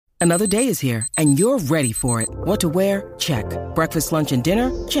Another day is here, and you're ready for it. What to wear? Check. Breakfast, lunch, and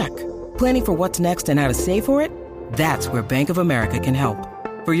dinner? Check. Planning for what's next and how to save for it? That's where Bank of America can help.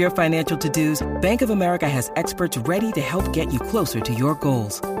 For your financial to-dos, Bank of America has experts ready to help get you closer to your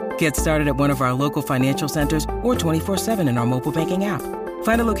goals. Get started at one of our local financial centers or 24/7 in our mobile banking app.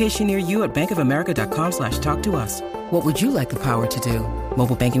 Find a location near you at bankofamerica.com/talktous. What would you like the power to do?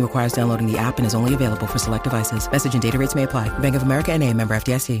 Mobile banking requires downloading the app and is only available for select devices. Message and data rates may apply. Bank of America N.A., member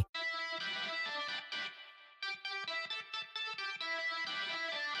FDIC.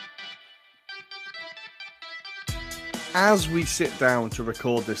 As we sit down to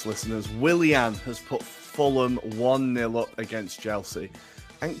record this, listeners, Willian has put Fulham 1-0 up against Chelsea.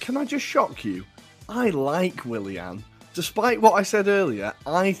 And can I just shock you? I like Willian. Despite what I said earlier,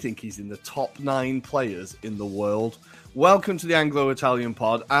 I think he's in the top 9 players in the world. Welcome to the Anglo-Italian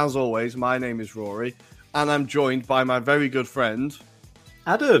pod. As always, my name is Rory, and I'm joined by my very good friend...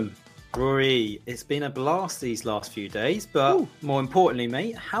 Adam. Rory, it's been a blast these last few days, but more importantly,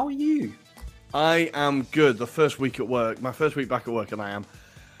 mate, how are you? I am good. My first week back at work, and I am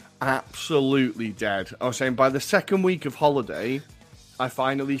absolutely dead. I was saying by the second week of holiday, I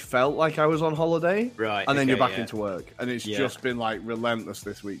finally felt like I was on holiday. Right. And then you're back into work. And it's just been like relentless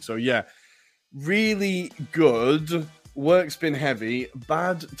this week. So yeah, really good. Work's been heavy.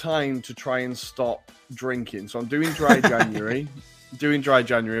 Bad time to try and stop drinking. So I'm doing dry January.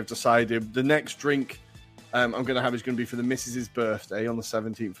 I've decided the next drink I'm going to have is going to be for the missus's birthday on the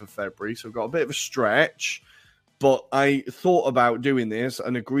 17th of February. So I've got a bit of a stretch, but I thought about doing this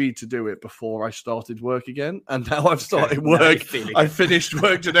and agreed to do it before I started work again. And now I've started work. I finished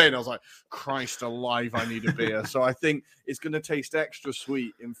work today and I was like, Christ alive, I need a beer. So I think it's going to taste extra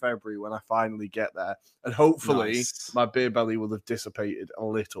sweet in February when I finally get there. And hopefully my beer belly will have dissipated a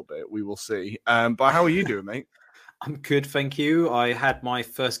little bit. We will see. But how are you doing, mate? I'm good, thank you. I had my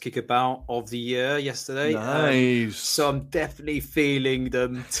first kickabout of the year yesterday. Nice. So I'm definitely feeling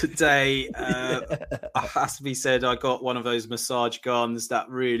them today. It has to be said, I got one of those massage guns that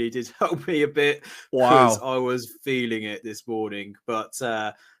really did help me a bit. Because I was feeling it this morning. But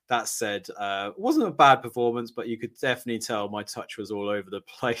that said, it wasn't a bad performance, but you could definitely tell my touch was all over the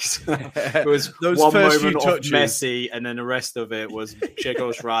place. It was those one first moment few of touches. Messi, and then the rest of it was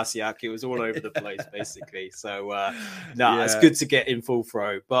Czechos Rasiak. It was all over the place, basically. So, it's good to get in full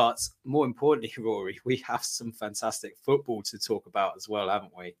throw. But more importantly, Rory, we have some fantastic football to talk about as well,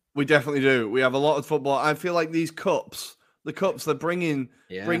 haven't we? We definitely do. We have a lot of football. I feel like these cups, they're bringing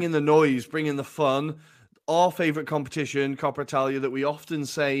the noise, bringing the fun. Our favourite competition, Coppa Italia, that we often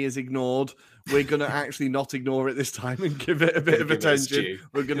say is ignored, we're going to actually not ignore it this time and give it a bit of attention.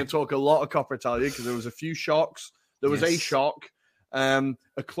 We're going to talk a lot of Coppa Italia because there was a few shocks. There was a shock, a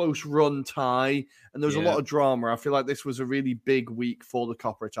close run tie, and there was a lot of drama. I feel like this was a really big week for the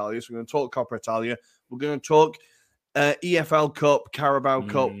Coppa Italia. So we're going to talk Coppa Italia. We're going to talk EFL Cup, Carabao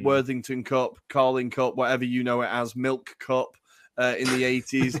Cup, Worthington Cup, Carling Cup, whatever you know it as, Milk Cup. In the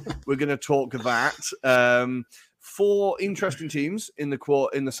 80s, we're going to talk that. 4 interesting teams in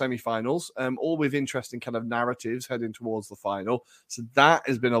the semi-finals, all with interesting kind of narratives heading towards the final. So that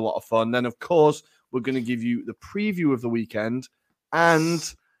has been a lot of fun. Then, of course, we're going to give you the preview of the weekend, and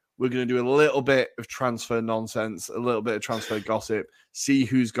we're going to do a little bit of transfer nonsense, a little bit of transfer gossip, see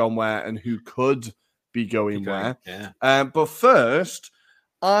who's gone where and who could be going where. Yeah. But first,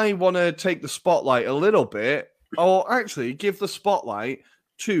 I want to take the spotlight a little bit. Or actually give the spotlight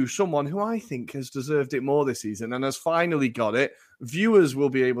to someone who I think has deserved it more this season and has finally got it. Viewers will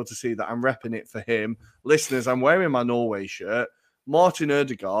be able to see that I'm repping it for him. Listeners, I'm wearing my Norway shirt. Martin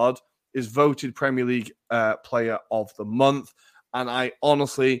Ødegaard is voted Premier League Player of the Month. And I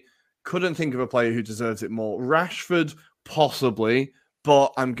honestly couldn't think of a player who deserves it more. Rashford, possibly,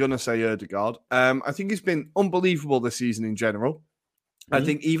 but I'm going to say Ødegaard. I think he's been unbelievable this season in general. I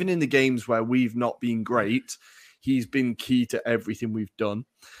think even in the games where we've not been great, he's been key to everything we've done.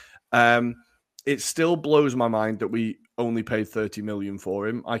 It still blows my mind that we only paid 30 million for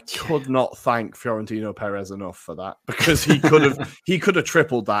him. I could not thank Fiorentino Perez enough for that because he could have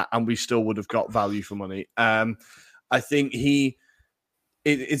tripled that and we still would have got value for money. I think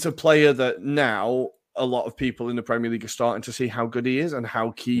it's a player that now a lot of people in the Premier League are starting to see how good he is and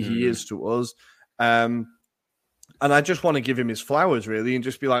how key he is to us. And I just want to give him his flowers, really, and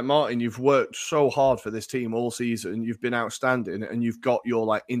just be like, Martin, you've worked so hard for this team all season. You've been outstanding, and you've got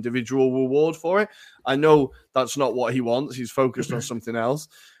your individual reward for it. I know that's not what he wants. He's focused on something else.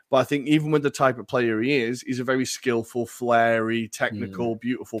 But I think even with the type of player he is, he's a very skillful, flary, technical,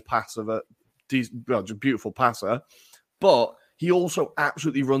 beautiful passer. Beautiful passer. But he also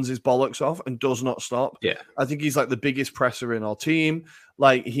absolutely runs his bollocks off and does not stop. Yeah. I think he's the biggest presser in our team.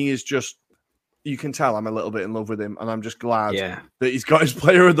 Like, he is just, you can tell I'm a little bit in love with him, and I'm just glad that he's got his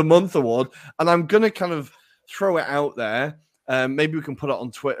Player of the Month award. And I'm going to kind of throw it out there. Maybe we can put it on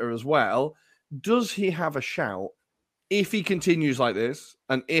Twitter as well. Does he have a shout if he continues like this,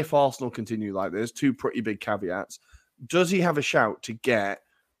 and if Arsenal continue like this? Two pretty big caveats. Does he have a shout to get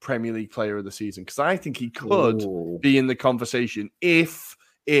Premier League Player of the Season? Because I think he could be in the conversation if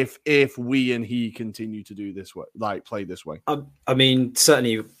we and he continue to do this way, like play this way. I mean,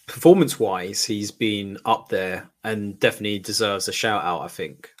 certainly performance-wise, he's been up there and definitely deserves a shout-out, I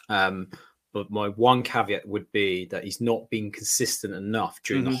think. But my one caveat would be that he's not been consistent enough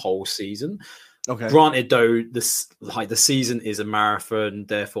during the whole season. Okay. Granted, though, the season is a marathon,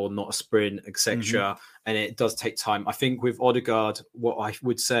 therefore not a sprint, etc. And it does take time. I think with Odegaard, what I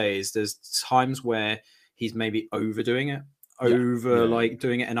would say is there's times where he's maybe overdoing it.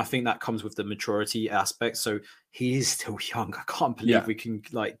 Doing it, and I think that comes with the maturity aspect. So he is still young. I can't believe we can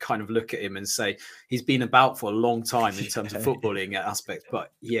kind of look at him and say he's been about for a long time in terms of footballing aspects,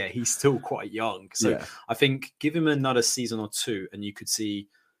 but he's still quite young. So I think give him another season or two and you could see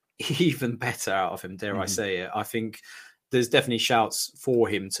even better out of him, dare I say it. I think there's definitely shouts for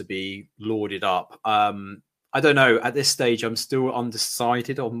him to be lauded up. I don't know. At this stage, I'm still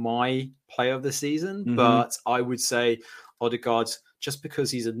undecided on my player of the season, but I would say Odegaard, just because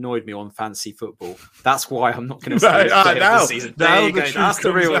he's annoyed me on fantasy football. That's why I'm not going to say player of the season. There you go. That's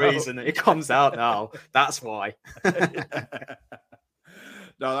the real reason. It comes out now. That's why. No,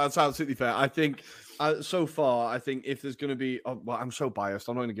 that's absolutely fair. I think so far, I think if there's going to be, I'm so biased.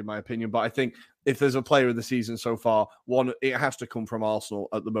 I'm not going to give my opinion, but I think if there's a player of the season so far, one, it has to come from Arsenal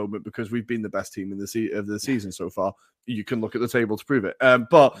at the moment because we've been the best team in the season so far. You can look at the table to prove it.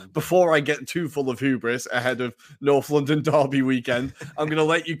 But before I get too full of hubris ahead of North London Derby weekend, I'm going to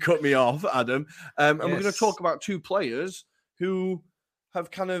let you cut me off, Adam. And we're going to talk about two players who have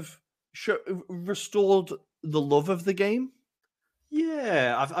kind of restored the love of the game.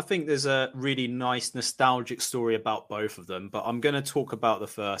 Yeah, I think there's a really nice nostalgic story about both of them, but I'm going to talk about the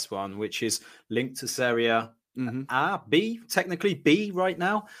first one, which is linked to Serie A, technically B right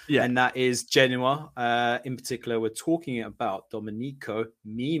now, and that is Genoa. In particular, we're talking about Domenico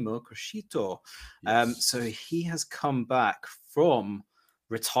Mimo Crescito. So he has come back from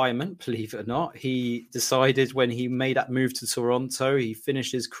retirement, believe it or not. He decided when he made that move to Toronto, he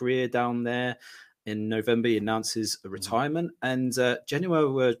finished his career down there. In November, he announces a retirement, and Genoa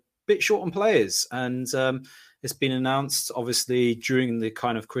were a bit short on players. And it's been announced, obviously, during the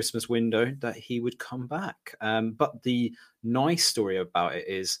kind of Christmas window that he would come back. But the nice story about it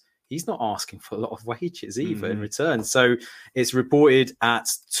is he's not asking for a lot of wages either in return. So it's reported at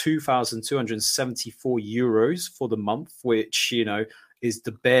 €2,274 for the month, which, is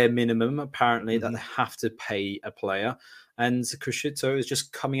the bare minimum, apparently, that they have to pay a player. And Crescito is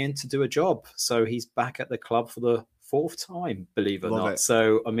just coming in to do a job. So he's back at the club for the fourth time, believe it or not.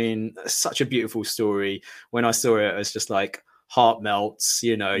 So, I mean, such a beautiful story. When I saw it, it was just like heart melts,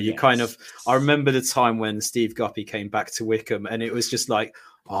 you kind of, I remember the time when Steve Guppy came back to Wickham and it was just like,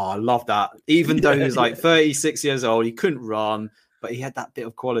 I love that. Even though he was like 36 years old, he couldn't run, but he had that bit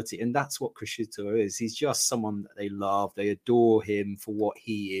of quality. And that's what Crescito is. He's just someone that they love. They adore him for what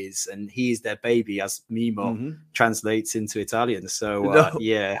he is. And he is their baby, as Mimo translates into Italian. So,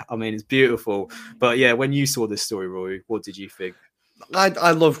 I mean, it's beautiful. But yeah, when you saw this story, Roy, what did you think? I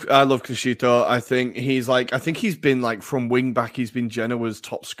love Crescito. I think he's been like from wing back. He's been Genoa's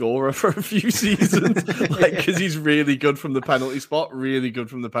top scorer for a few seasons, because he's really good from the penalty spot.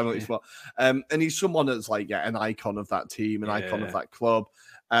 And he's someone that's an icon of that team, an icon of that club.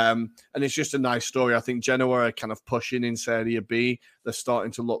 And it's just a nice story. I think Genoa are kind of pushing in Serie B. They're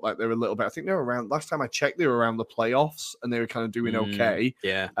starting to look like they're a little bit. I think they're around. Last time I checked, they were around the playoffs, and they were kind of doing okay.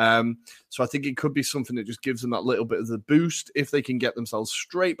 Yeah. So I think it could be something that just gives them that little bit of the boost. If they can get themselves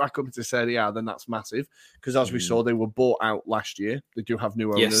straight back up into Serie A, then that's massive. Because as we saw, they were bought out last year. They do have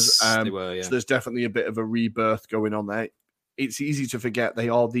new owners. Yes, they were. Yeah. So there's definitely a bit of a rebirth going on there. It's easy to forget they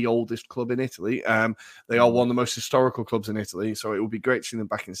are the oldest club in Italy. They are one of the most historical clubs in Italy. So it would be great to see them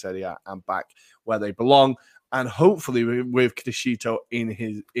back in Serie A and back where they belong. And hopefully with Crescito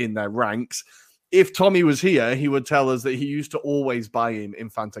in their ranks. If Tommy was here, he would tell us that he used to always buy him in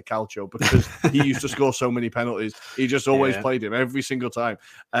Fantacalcio because he used to score so many penalties. He just always played him every single time.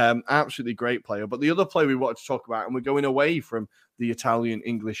 Absolutely great player. But the other player we wanted to talk about, and we're going away from the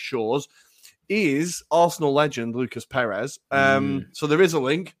Italian-English shores, is Arsenal legend Lucas Perez. So there is a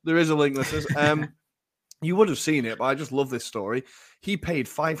link. Listeners. You would have seen it, but I just love this story. He paid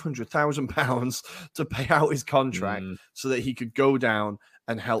 £500,000 to pay out his contract so that he could go down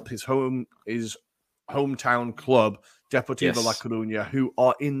and help his hometown club Deportivo La Coruña, who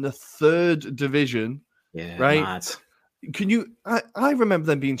are in the third division. Yeah, right? Mad. Can you? I remember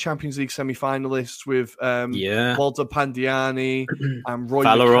them being Champions League semi-finalists with Walter Pandiani and Roy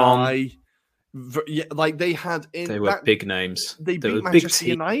Mackay. Like they had they were big names. They beat Manchester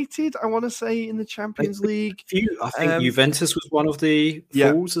United, I want to say, in the Champions League. I think Juventus was one of the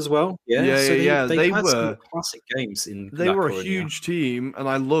falls as well. Yeah. They had some classic games in. They were a huge team, and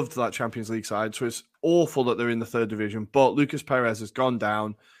I loved that Champions League side. So it's awful that they're in the third division. But Lucas Perez has gone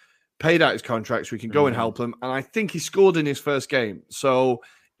down, paid out his contract, so we can go and help them. And I think he scored in his first game. So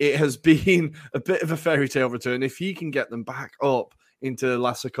it has been a bit of a fairy tale return. If he can get them back up into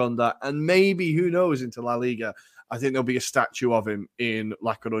La Segunda and maybe, who knows, into La Liga, I think there'll be a statue of him in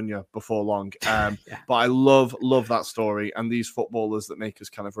La Coruña before long. But I love that story and these footballers that make us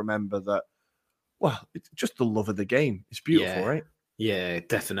kind of remember that, well, it's just the love of the game. It's beautiful, right? Yeah,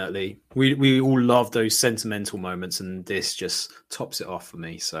 definitely. We all love those sentimental moments, and this just tops it off for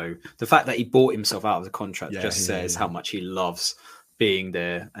me. So the fact that he bought himself out of the contract says how much he loves being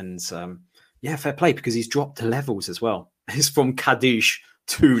there. And fair play, because he's dropped the levels as well. He's from Cadiz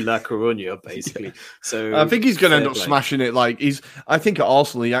to La Coruña, basically. So I think he's going to end up smashing it. I think at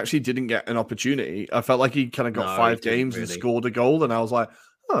Arsenal, he actually didn't get an opportunity. I felt like he kind of got 5 games and scored a goal. And I was like,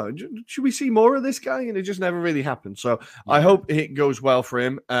 oh, should we see more of this guy? And it just never really happened. So I hope it goes well for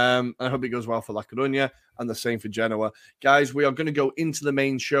him. I hope it goes well for La Coruña, and the same for Genoa. Guys, we are going to go into the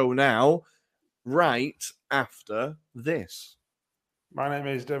main show now, right after this. My name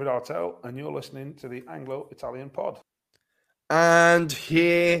is David Artell, and you're listening to the Anglo-Italian Pod. And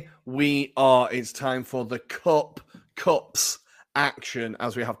here we are. It's time for the Cups action,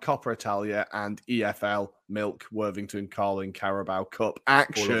 as we have Coppa Italia and EFL, Milk, Worthington, Carling, Carabao Cup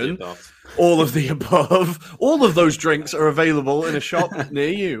action. All of the above. All of those drinks are available in a shop near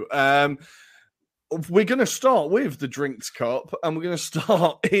you. We're going to start with the Drinks Cup, and we're going to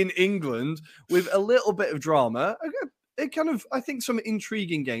start in England with a little bit of drama. I think some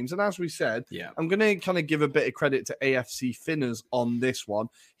intriguing games. And as we said, I'm going to kind of give a bit of credit to AFC Finners on this one.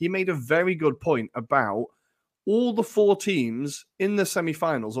 He made a very good point about all the 4 teams in the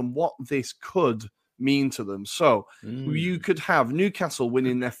semi-finals and what this could mean to them. So you could have Newcastle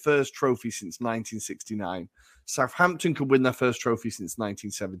winning their first trophy since 1969. Southampton could win their first trophy since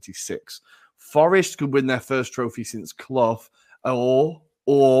 1976. Forest could win their first trophy since Clough, or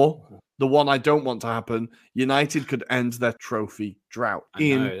the one I don't want to happen, United could end their trophy drought.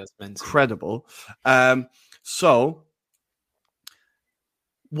 That's incredible. So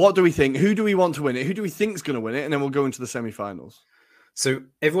what do we think? Who do we want to win it? Who do we think is going to win it? And then we'll go into the semi-finals. So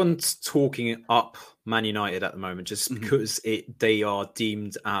everyone's talking up Man United at the moment just because they are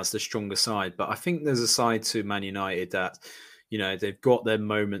deemed as the stronger side. But I think there's a side to Man United that, they've got their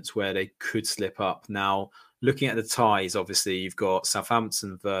moments where they could slip up. Now, looking at the ties, obviously, you've got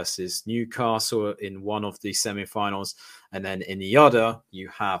Southampton versus Newcastle in one of the semi-finals. And then in the other, you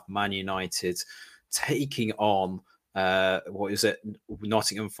have Man United taking on,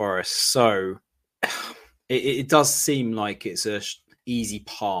 Nottingham Forest. So it does seem like it's a easy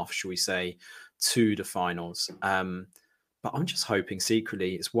path, shall we say, to the finals. But I'm just hoping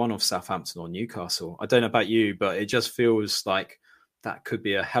secretly it's one of Southampton or Newcastle. I don't know about you, but it just feels like that could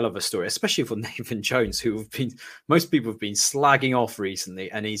be a hell of a story, especially for Nathan Jones, who most people have been slagging off recently,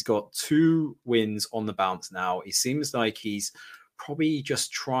 and he's got 2 wins on the bounce now. It seems like he's probably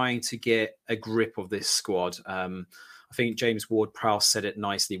just trying to get a grip of this squad. I think James Ward-Prowse said it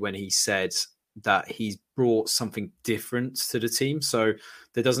nicely when he said that he's brought something different to the team. So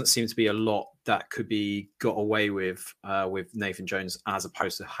there doesn't seem to be a lot that could be got away with Nathan Jones as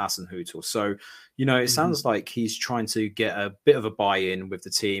opposed to Hassan Hootel. So, it sounds like he's trying to get a bit of a buy-in with the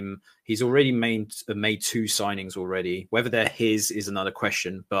team. He's already made 2 signings already. Whether they're his is another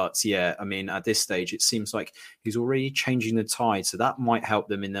question. But at this stage, it seems like he's already changing the tide. So that might help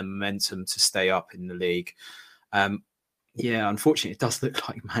them in their momentum to stay up in the league. Unfortunately, it does look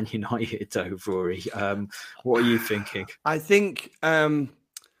like Man United, though, Rory. What are you thinking? I think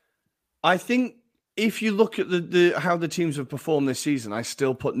if you look at the how the teams have performed this season, I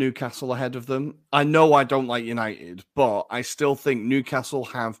still put Newcastle ahead of them. I know I don't like United, but I still think Newcastle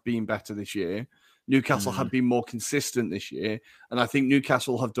have been better this year. Newcastle have been more consistent this year, and I think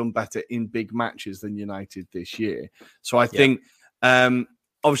Newcastle have done better in big matches than United this year. So I think...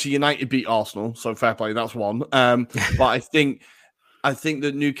 obviously, United beat Arsenal, so fair play. That's one. But I think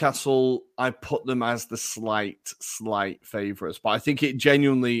that Newcastle, I put them as the slight favourites. But I think it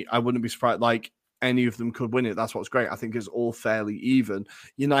genuinely, I wouldn't be surprised. Like, any of them could win it. That's what's great. I think it's all fairly even.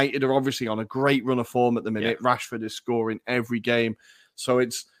 United are obviously on a great run of form at the minute. Rashford is scoring every game, so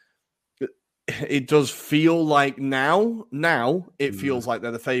it does feel like now it feels like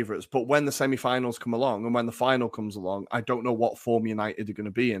they're the favourites. But when the semi-finals come along and when the final comes along, I don't know what form United are going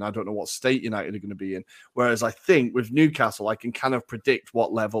to be in. I don't know what state United are going to be in. Whereas I think with Newcastle, I can kind of predict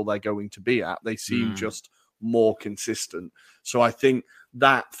what level they're going to be at. They seem just more consistent. So I think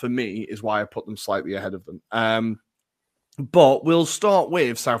that, for me, is why I put them slightly ahead of them. But we'll start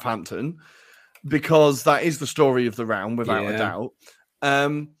with Southampton because that is the story of the round, without a doubt.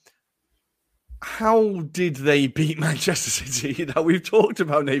 How did they beat Manchester City? Now, we've talked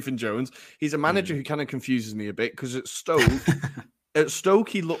about Nathan Jones. He's a manager who kind of confuses me a bit because at Stoke,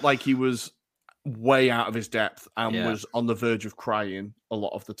 he looked like he was way out of his depth and was on the verge of crying a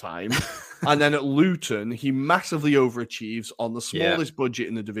lot of the time. And then at Luton, he massively overachieves on the smallest budget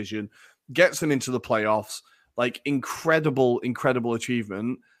in the division, gets them into the playoffs, like incredible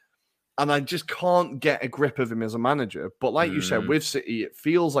achievement. And I just can't get a grip of him as a manager. But like you said, with City, it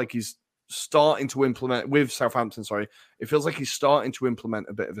feels like he's starting to implement with Southampton. It feels like he's starting to implement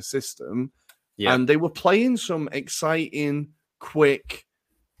a bit of a system. And they were playing some exciting, quick,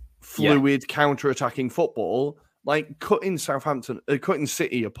 fluid, counter-attacking football, like cutting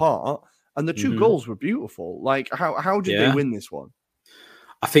City apart. And the two goals were beautiful. Like, how did they win this one?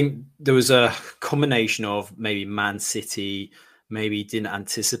 I think there was a combination of maybe Man City maybe didn't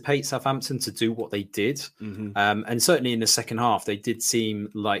anticipate Southampton to do what they did. And certainly in the second half, they did seem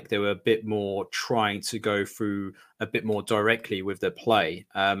like they were a bit more trying to go through a bit more directly with their play.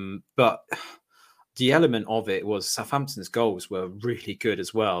 But the element of it was Southampton's goals were really good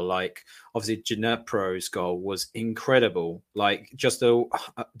as well. Like, obviously, Djenepo's goal was incredible. Like,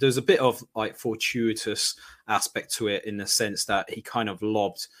 there's a bit of like fortuitous aspect to it in the sense that he kind of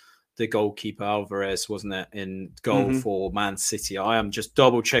lobbed the goalkeeper Alvarez, wasn't it, in goal for Man City. I am just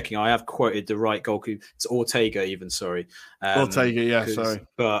double checking. I have quoted the right goalkeeper. It's Ortega even, sorry. Sorry.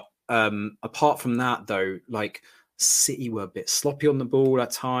 But apart from that, though, like, City were a bit sloppy on the ball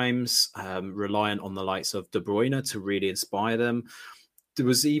at times, reliant on the likes of De Bruyne to really inspire them. There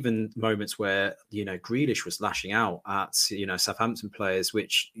was even moments where, Grealish was lashing out at, Southampton players,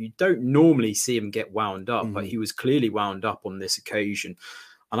 which you don't normally see him get wound up, but he was clearly wound up on this occasion.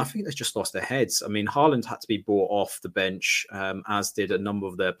 And I think they just lost their heads. I mean, Haaland had to be brought off the bench, as did a number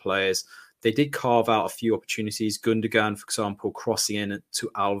of their players. They did carve out a few opportunities. Gundogan, for example, crossing in to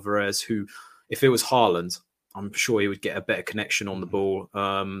Alvarez, who, if it was Haaland, I'm sure he would get a better connection on the ball.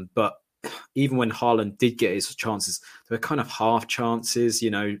 But even when Haaland did get his chances, they were kind of half chances.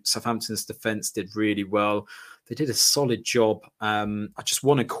 Southampton's defence did really well. They did a solid job. I just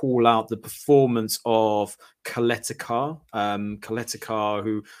want to call out the performance of Kaletakar,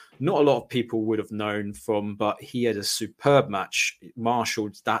 who not a lot of people would have known from, but he had a superb match,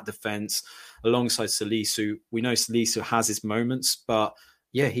 marshalled that defence alongside Salisu. We know Salisu has his moments, but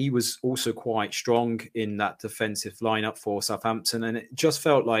yeah, he was also quite strong in that defensive lineup for Southampton. And it just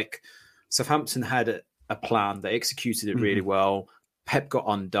felt like Southampton had a plan. They executed it really well. Pep got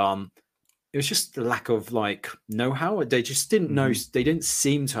undone. It was just the lack of know-how. They just didn't know. They didn't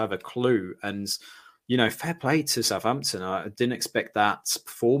seem to have a clue. And, fair play to Southampton. I didn't expect that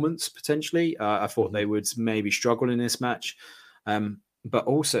performance potentially. I thought they would maybe struggle in this match. But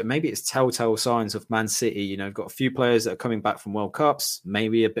also maybe it's telltale signs of Man City. Got a few players that are coming back from World Cups,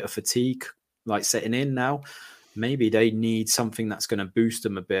 maybe a bit of fatigue setting in now. Maybe they need something that's going to boost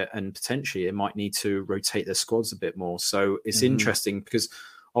them a bit, and potentially it might need to rotate their squads a bit more. So it's interesting because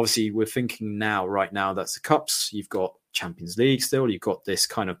obviously we're thinking right now that's the Cups. You've got Champions League still. You've got this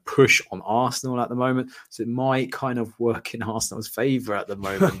kind of push on Arsenal at the moment. So it might kind of work in Arsenal's favour at the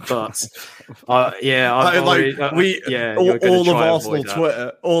moment. But all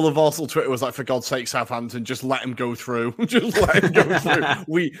of Arsenal Twitter was like, for God's sake, Southampton, just let him go through. Just let him go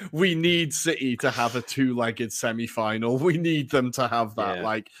through. We need City to have a two-legged semi-final. We need them to have that.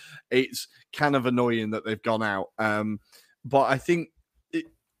 Yeah. It's kind of annoying that they've gone out. But I think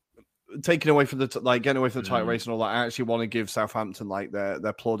taking away from getting away from the title race and all that, I actually want to give Southampton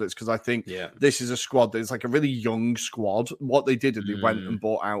their plaudits, because I think this is a squad that's a really young squad. What they did is they went and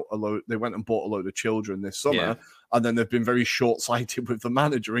bought a load of children this summer, and then they've been very short-sighted with the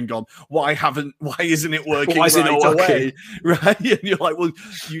manager and gone, why isn't it working away? Right? And you're like, well,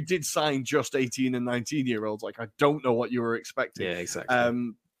 you did sign just 18 and 19-year-olds. I don't know what you were expecting. Yeah,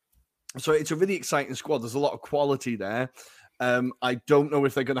 exactly. So it's a really exciting squad. There's a lot of quality there. I don't know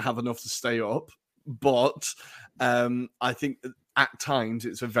if they're going to have enough to stay up, but I think at times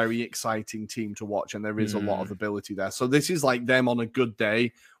it's a very exciting team to watch, and there is a lot of ability there. So this is them on a good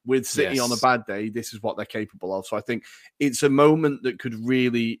day with City on a bad day, this is what they're capable of. So I think it's a moment that could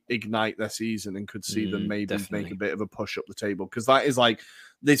really ignite their season and could see them maybe make a bit of a push up the table, because that is like,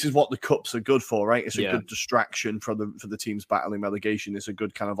 this is what the cups are good for, right? It's a good distraction for the teams battling relegation. It's a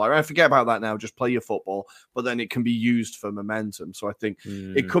good kind of like, I forget about that now, just play your football, but then it can be used for momentum. So I think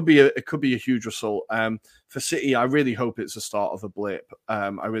it could be a huge result. For City, I really hope it's the start of a blip.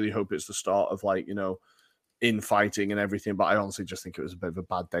 I really hope it's the start of, like, you know, infighting and everything, but I honestly just think it was a bit of a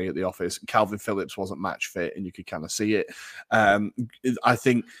bad day at the office. Calvin Phillips wasn't match fit, and you could kind of see it. I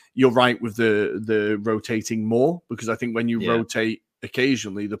think you're right with the rotating more, because I think when you rotate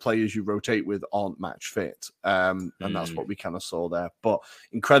occasionally, the players you rotate with aren't match fit. And that's what we kind of saw there. But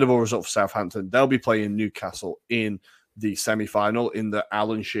incredible result for Southampton. They'll be playing Newcastle in the semi-final in the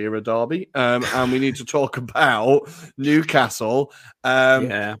Alan Shearer derby. And we need to talk about Newcastle.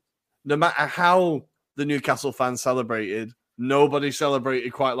 No matter how the Newcastle fans celebrated, nobody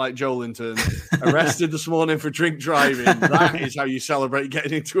celebrated quite like Joelinton. Arrested this morning for drink driving. That is how you celebrate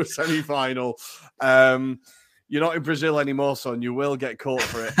getting into a semi-final. You're not in Brazil anymore, son. You will get caught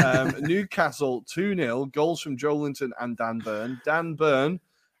for it. Newcastle 2-0, goals from Joelinton and Dan Burn. Dan Burn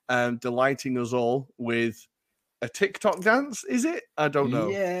delighting us all with a TikTok dance, is it? I don't know.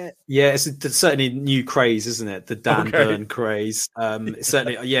 Yeah, it's certainly a new craze, isn't it? The Dan Burn craze. It's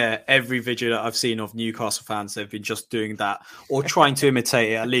certainly, every video that I've seen of Newcastle fans, they've been just doing that or trying to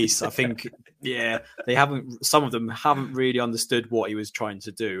imitate it at least. I think, some of them haven't really understood what he was trying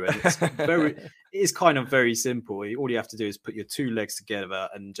to do. And it's kind of very simple. All you have to do is put your two legs together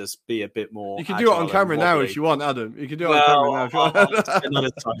and just be a bit more. You can do it on camera now if you want, Adam. You can do it on camera now if you want. I'll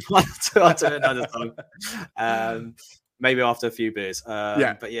do it another time. Maybe after a few beers.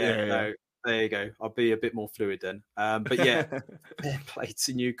 There you go. I'll be a bit more fluid then. Played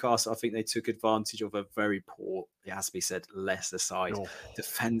to Newcastle. I think they took advantage of a very poor, it has to be said, Leicester side.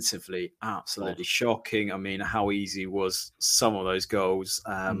 Defensively, absolutely shocking. I mean, how easy was some of those goals?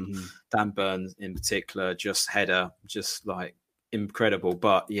 Dan Burns in particular, just header, just like incredible.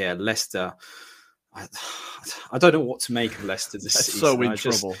 But yeah, Leicester, I don't know what to make of Leicester this season. So in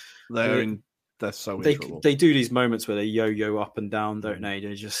trouble. They're so in trouble. They do these moments where they yo-yo up and down, don't they?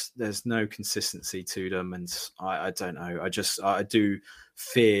 There's no consistency to them, and I don't know. I do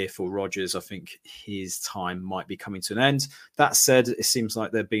fear for Rodgers. I think his time might be coming to an end. That said, it seems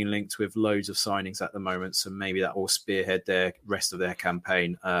like they're being linked with loads of signings at the moment, so maybe that will spearhead their rest of their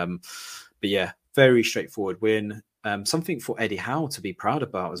campaign. But yeah, very straightforward win. Something for Eddie Howe to be proud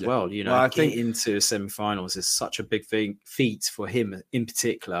about as well. You know, I think into semi-finals is such a big feat for him in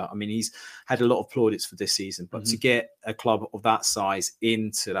particular. I mean, he's had a lot of plaudits for this season, but to get a club of that size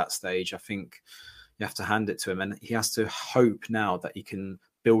into that stage, I think you have to hand it to him, and he has to hope now that he can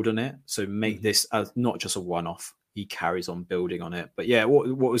build on it. So make this not just a one-off. He carries on building on it. But yeah,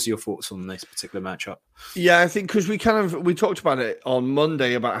 what was your thoughts on this particular matchup? Yeah, I think because we talked about it on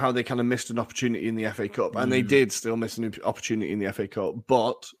Monday about how they kind of missed an opportunity in the FA Cup, and they did still miss an opportunity in the FA Cup.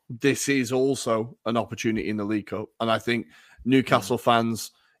 But this is also an opportunity in the League Cup, and I think Newcastle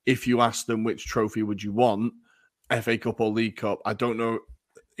fans, if you ask them which trophy would you want, FA Cup or League Cup, I don't know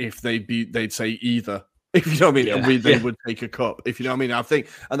if they'd say either. If you know what I mean, they would take a cup. If you know what I mean, I think,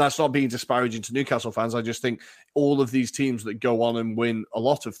 and that's not being disparaging to Newcastle fans. I just think all of these teams that go on and win a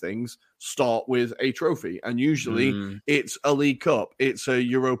lot of things start with a trophy, and usually it's a League Cup, it's a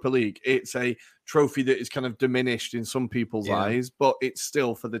Europa League, it's a trophy that is kind of diminished in some people's eyes, but it's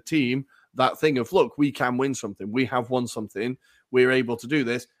still for the team that thing of, look, we can win something, we have won something, we're able to do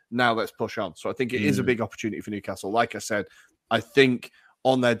this. Now let's push on. So I think it is a big opportunity for Newcastle. Like I said, I think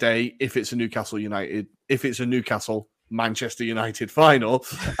on their day, if it's a Newcastle Manchester United final,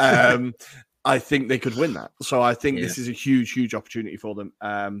 I think they could win that. So I think this is a huge, huge opportunity for them.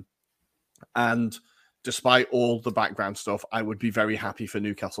 And despite all the background stuff, I would be very happy for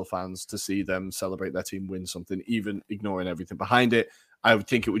Newcastle fans to see them celebrate their team win something, even ignoring everything behind it. I would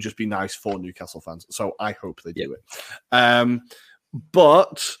think it would just be nice for Newcastle fans. So I hope they do it.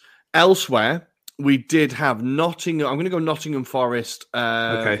 But elsewhere, we did have Nottingham. I'm going to go Nottingham Forest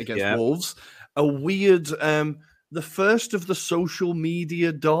against Wolves. A weird, the first of the social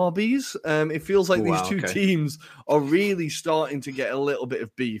media derbies. It feels like these two teams are really starting to get a little bit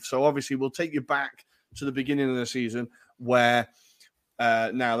of beef. So obviously, we'll take you back to the beginning of the season where,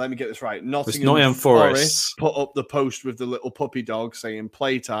 now let me get this right. Nottingham Forest put up the post with the little puppy dog saying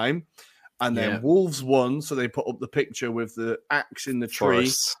playtime. And then Wolves won, so they put up the picture with the axe in the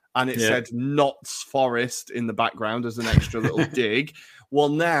tree, and it said Notts Forest in the background as an extra little dig. Well,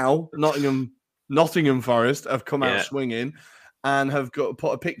 now Nottingham Forest have come out swinging and have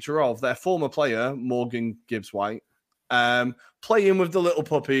put a picture of their former player, Morgan Gibbs-White, playing with the little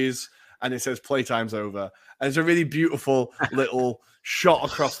puppies, and it says playtime's over. And it's a really beautiful little shot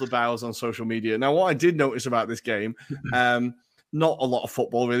across the bows on social media. Now, what I did notice about this game, not a lot of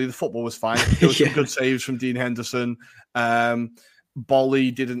football, really. The football was fine. There were some good saves from Dean Henderson.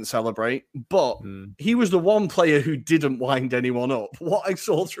 Bolly didn't celebrate, but he was the one player who didn't wind anyone up. What I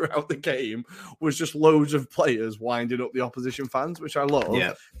saw throughout the game was just loads of players winding up the opposition fans, which I love.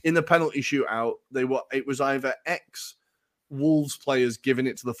 Yeah. In the penalty shootout, it was either ex-Wolves players giving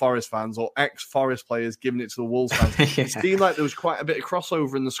it to the Forest fans or ex-Forest players giving it to the Wolves fans. It seemed like there was quite a bit of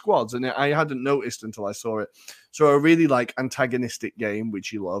crossover in the squads, and I hadn't noticed until I saw it. So a really antagonistic game,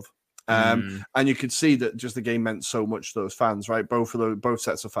 which you love. And you could see that just the game meant so much to those fans, right? Both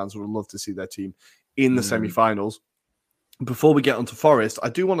sets of fans would love to see their team in the semi-finals. Before we get onto Forest, I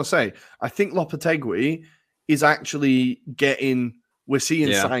do want to say, I think Lopetegui is actually we're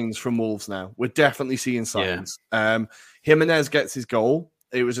seeing signs from Wolves now. We're definitely seeing signs. Yeah. Jimenez gets his goal.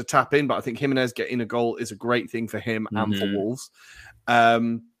 It was a tap in, but I think Jimenez getting a goal is a great thing for him and for Wolves.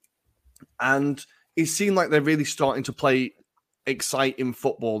 And it seemed like they're really starting to play exciting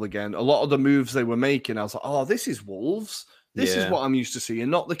football again. A lot of the moves they were making, I was like, oh, this is Wolves. This is what I'm used to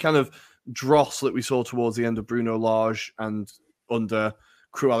seeing, not the kind of dross that we saw towards the end of Bruno Lage and under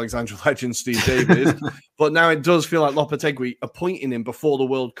Crew Alexandra legend Steve Davis. But now it does feel like Lopetegui appointing him before the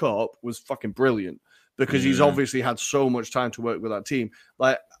World Cup was fucking brilliant because he's obviously had so much time to work with that team.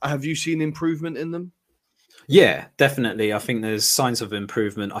 Like, have you seen improvement in them? Yeah, definitely. I think there's signs of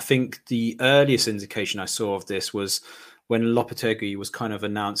improvement. I think the earliest indication I saw of this was when Lopetegui was kind of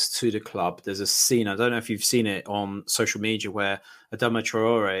announced to the club. There's a scene, I don't know if you've seen it on social media, where Adama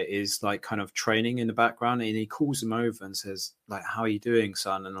Traore is like kind of training in the background, and he calls him over and says, like, how are you doing,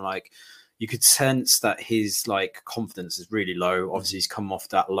 son? And like, you could sense that his like confidence is really low. Obviously, he's come off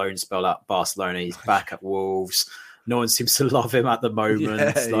that loan spell at Barcelona. He's back at Wolves. No one seems to love him at the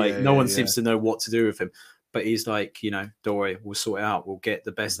moment. No one seems to know what to do with him. But he's like, don't worry, we'll sort it out. We'll get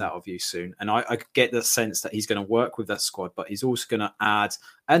the best out of you soon. And I get the sense that he's going to work with that squad, but he's also going to add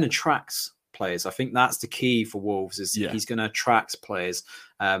and attract players. I think that's the key for Wolves is he's going to attract players.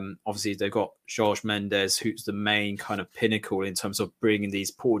 Obviously, they've got Jorge Mendes, who's the main kind of pinnacle in terms of bringing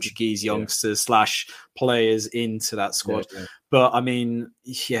these Portuguese youngsters / players into that squad. Yeah. But I mean,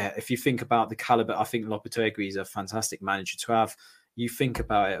 if you think about the caliber, I think Lopetegui is a fantastic manager to have. You think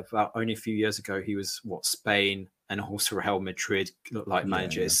about it, about only a few years ago, he was Spain and also Real Madrid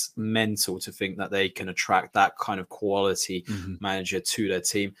manager. It's mental to think that they can attract that kind of quality manager to their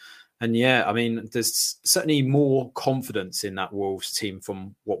team. And I mean, there's certainly more confidence in that Wolves team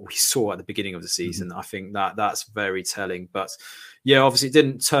from what we saw at the beginning of the season. I think that's very telling. But obviously it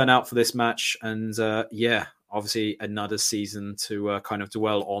didn't turn out for this match. And obviously another season to kind of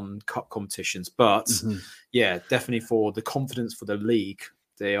dwell on cup competitions. But definitely for the confidence for the league,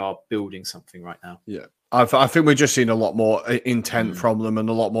 they are building something right now. Yeah. I think we're just seeing a lot more intent from them and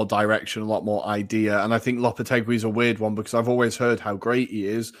a lot more direction, a lot more idea. And I think Lopetegui is a weird one because I've always heard how great he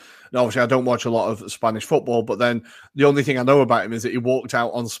is. And obviously, I don't watch a lot of Spanish football, but then the only thing I know about him is that he walked out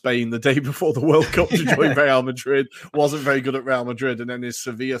on Spain the day before the World Cup to join Real Madrid, wasn't very good at Real Madrid, and then his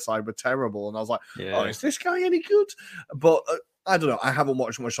Sevilla side were terrible. And I was like, oh, is this guy any good? But I don't know. I haven't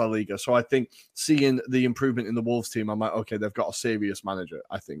watched much La Liga, so I think seeing the improvement in the Wolves team, I'm like, okay, they've got a serious manager.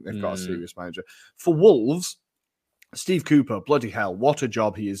 I think they've got a serious manager. For Wolves, Steve Cooper, bloody hell, what a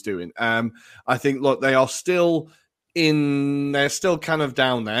job he is doing. I think, look, they are still they're still kind of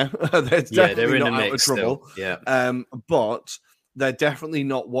down there. They're definitely they're in not out of trouble. But they're definitely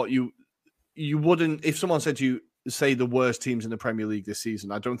not what you wouldn't, if someone said to you, say the worst teams in the Premier League this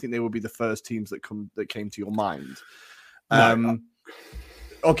season, I don't think they would be the first teams that came to your mind. No.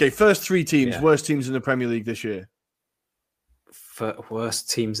 Okay, first three teams, worst teams in the Premier League this year. For worst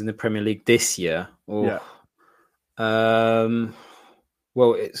teams in the Premier League this year?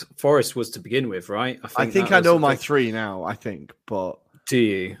 Well, it's Forest was to begin with, right? I think I know my three now, but... Do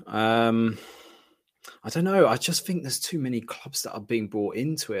you? I don't know. I just think there's too many clubs that are being brought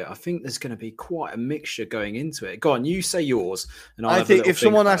into it. I think there's going to be quite a mixture going into it. Go on, you say yours. And I think if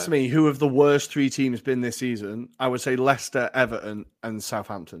someone asked me who have the worst three teams been this season, I would say Leicester, Everton, and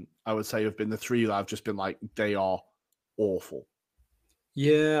Southampton. I would say have been the three that I've just been like, they are awful.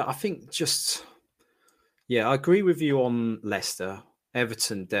 Yeah, I think I agree with you on Leicester.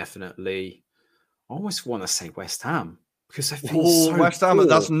 Everton, definitely. I almost want to say West Ham. Because I think West Ham,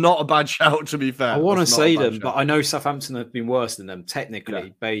 that's not a bad shout, to be fair. I want to say them, but I know Southampton have been worse than them,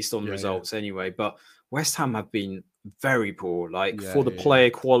 technically, based on results anyway. But West Ham have been very poor. For the player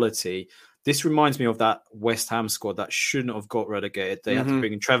quality, This reminds me of that West Ham squad that shouldn't have got relegated. They had to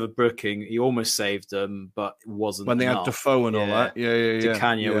bring in Trevor Brooking. He almost saved them, but it wasn't when they enough. had Defoe and all that. Yeah.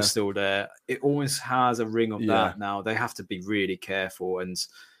 Di was still there. It almost has a ring of that now. They have to be really careful. And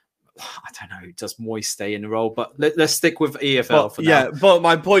I don't know, does Moyes stay in the role? But let's stick with EFL for now. Yeah, but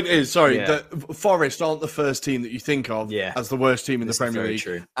my point is, that Forest aren't the first team that you think of as the worst team in the Premier League.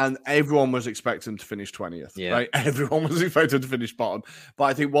 True. And everyone was expecting to finish 20th, right? Everyone was expecting to finish bottom. But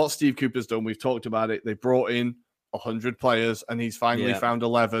I think what Steve Cooper's done, we've talked about it, they brought in 100 players and he's finally found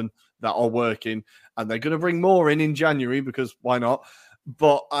 11 that are working. And they're going to bring more in January because why not?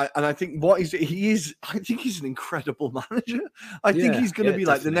 But I think I think he's an incredible manager. I think he's going to be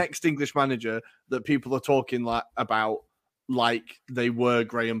like the next English manager that people are talking about like they were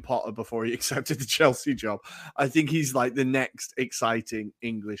Graham Potter before he accepted the Chelsea job. I think he's like the next exciting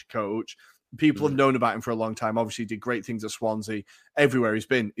English coach. People have known about him for a long time. Obviously, he did great things at Swansea. Everywhere he's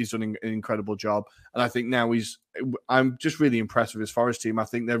been, he's done an incredible job. And I think now I'm just really impressed with his Forest team. I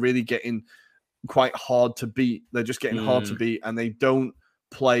think they're really getting quite hard to beat. They're just getting hard to beat, and they don't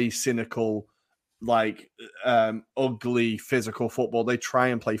play cynical, like ugly physical football. They try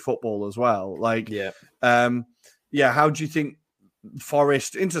and play football as well. How do you think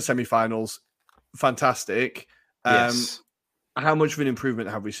Forest into semi-finals? Fantastic. How much of an improvement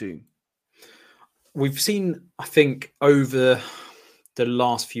have we seen? We've seen, I think, over the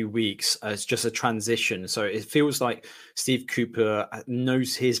last few weeks as just a transition. So it feels like Steve Cooper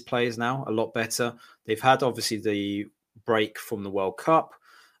knows his players now a lot better. They've had obviously the break from the World Cup.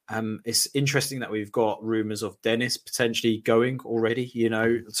 It's interesting that we've got rumours of Dennis potentially going already,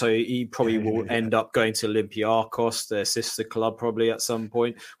 so he probably will end up going to Olympiacos, their sister club, probably at some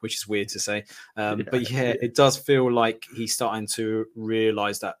point, which is weird to say. But it does feel like he's starting to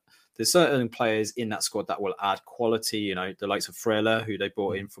realise that there's certain players in that squad that will add quality, the likes of Frela, who they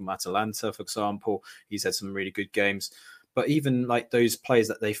brought in from Atalanta, for example. He's had some really good games. But even like those players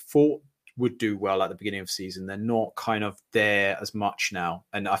that they thought would do well at the beginning of the season, they're not kind of there as much now.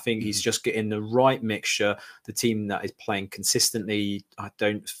 And I think he's just getting the right mixture. The team that is playing consistently, I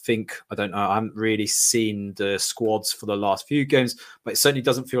don't know. I haven't really seen the squads for the last few games, but it certainly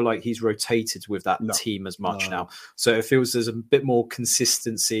doesn't feel like he's rotated with that team as much now. So it feels there's a bit more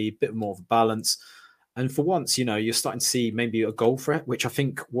consistency, a bit more of a balance. And for once, you're starting to see maybe a goal threat, which I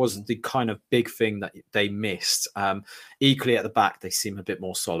think was the kind of big thing that they missed. Equally at the back, they seem a bit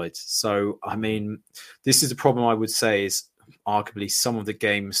more solid. So, I mean, this is the problem I would say is arguably some of the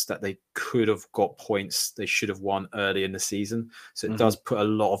games that they could have got points, they should have won early in the season. So it does put a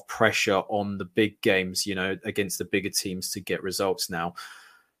lot of pressure on the big games, against the bigger teams to get results now.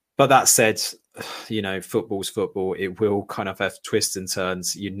 But that said, football's football. It will kind of have twists and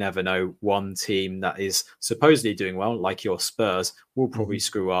turns. You never know. One team that is supposedly doing well, like your Spurs, will probably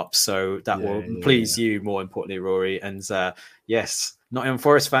screw up. So that will please you, more importantly, Rory. And yes, Nottingham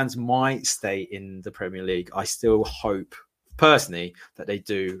Forest fans might stay in the Premier League. I still hope, personally, that they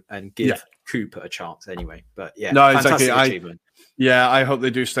do and give Cooper a chance anyway. But fantastic achievement. I hope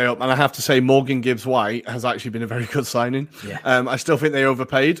they do stay up. And I have to say, Morgan Gibbs-White has actually been a very good signing. I still think they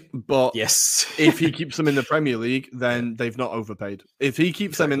overpaid, but if he keeps them in the Premier League, then they've not overpaid. If he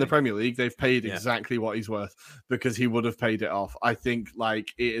keeps them in the Premier League, they've paid exactly what he's worth, because he would have paid it off. I think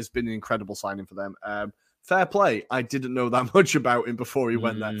it has been an incredible signing for them. Fair play. I didn't know that much about him before he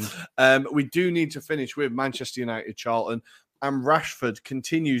went there. We do need to finish with Manchester United, Charlton. And Rashford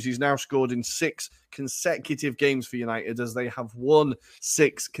continues. He's now scored in 6 consecutive games for United, as they have won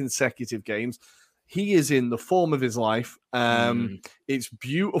 6 consecutive games. He is in the form of his life. It's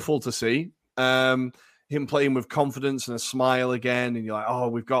beautiful to see him playing with confidence and a smile again. And you're like, oh,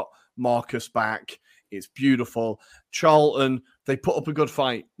 we've got Marcus back. It's beautiful. Charlton, they put up a good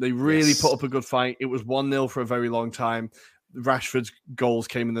fight. They really put up a good fight. It was 1-0 for a very long time. Rashford's goals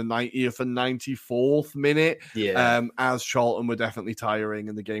came in the 90th and 94th minute, as Charlton were definitely tiring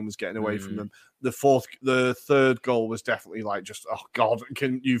and the game was getting away from them. The third goal was definitely like, just, oh God,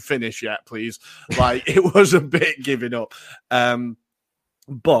 can you finish yet, please? Like, it was a bit giving up.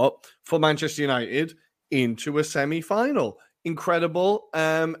 But for Manchester United, into a semi-final. Incredible.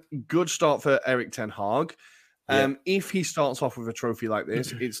 Good start for Erik ten Hag. If he starts off with a trophy like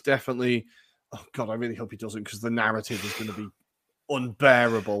this, it's definitely... Oh, God, I really hope he doesn't, because the narrative is going to be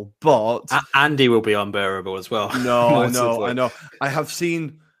unbearable. But Andy will be unbearable as well. No, I know. I have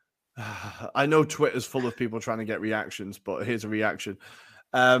seen... I know Twitter's full of people trying to get reactions, but here's a reaction.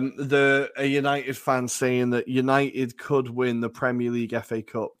 A United fan saying that United could win the Premier League, FA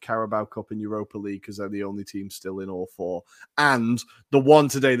Cup, Carabao Cup and Europa League because they're the only team still in all 4. And the one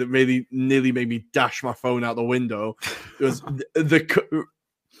today that really nearly made me dash my phone out the window was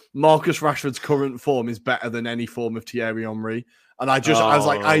Marcus Rashford's current form is better than any form of Thierry Henry. And I was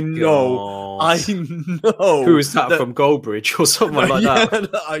like, I know. Who was that from Goldbridge or someone like that?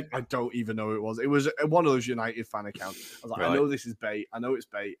 I don't even know who it was. It was one of those United fan accounts. I was like, right. I know this is bait. I know it's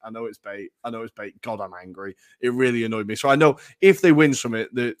bait. I know it's bait. I know it's bait. God, I'm angry. It really annoyed me. So I know if they win from it,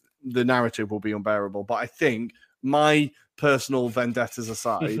 the narrative will be unbearable. But I think my personal vendettas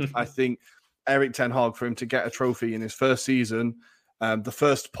aside, I think Erik ten Hag, for him to get a trophy in his first season, the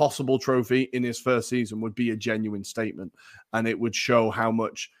first possible trophy in his first season, would be a genuine statement. And it would show how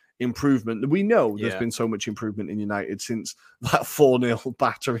much improvement. We know there's been so much improvement in United since that 4-0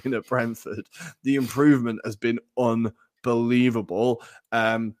 battering at Brentford. The improvement has been unbelievable.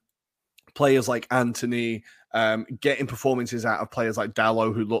 Players like Anthony, getting performances out of players like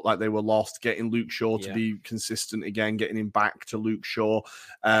Dalot, who looked like they were lost, getting Luke Shaw to be consistent again, getting him back to Luke Shaw.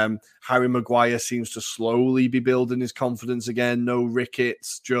 Harry Maguire seems to slowly be building his confidence again. No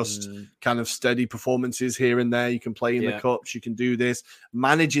rickets, just kind of steady performances here and there. You can play in the cups, you can do this.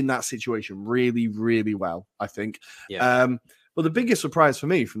 Managing that situation really, really well, I think. But the biggest surprise for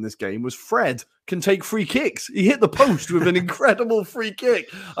me from this game was Fred can take free kicks. He hit the post with an incredible free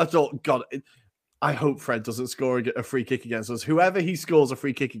kick. I thought, God, I hope Fred doesn't score a free kick against us. Whoever he scores a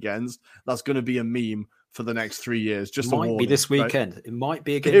free kick against, that's going to be a meme for the next 3 years. Just might be this weekend. Right? It might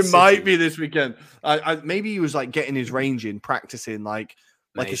be against. It City. might be this weekend. Maybe he was like getting his range in, practicing like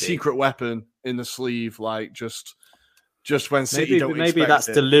a secret weapon in the sleeve, like just when City don't expect maybe that's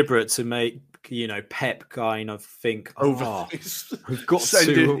it. Deliberate to make Pep kind of think, we've got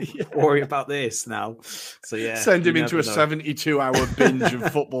to worry about this now. So send him into a 72-hour binge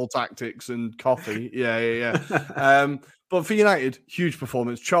of football tactics and coffee. But for United, huge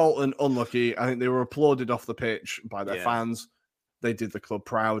performance. Charlton unlucky. I think they were applauded off the pitch by their fans. They did the club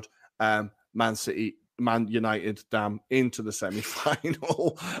proud. Man United, into the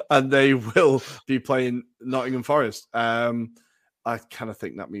semi-final, and they will be playing Nottingham Forest. I kind of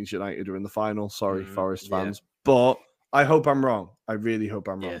think that means United are in the final. Sorry, Forest fans. But I hope I'm wrong. I really hope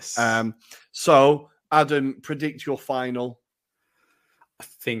I'm wrong. Yes. So, Adam, predict your final. I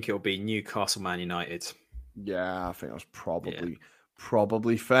think it'll be Newcastle Man United. Yeah, I think that's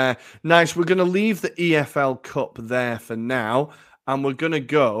probably fair. Nice. We're going to leave the EFL Cup there for now, and we're going to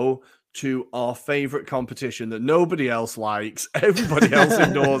go to our favourite competition that nobody else likes. Everybody else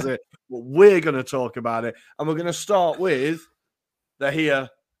ignores it. But we're going to talk about it. And we're going to start with, they're here,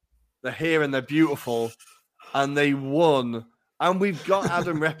 and they're beautiful. And they won. And we've got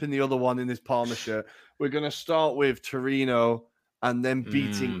Adam repping the other one in his Parma shirt. We're going to start with Torino and then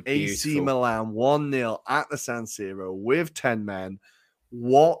beating AC Milan 1-0 at the San Siro with 10 men.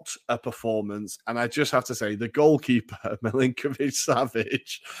 What a performance. And I just have to say, the goalkeeper,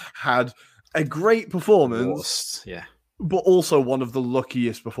 Milinkovic-Savic, had a great performance. But also one of the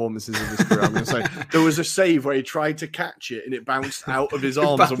luckiest performances of his career, I'm going to say. There was a save where he tried to catch it and it bounced out of his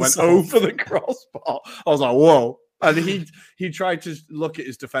arms and went over the crossbar. I was like, whoa. And he tried to look at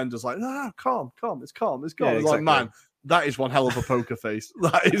his defenders like, calm, it's calm. It's like, man, that is one hell of a poker face.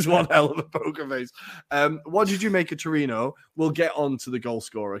 What did you make of Torino? We'll get on to the goal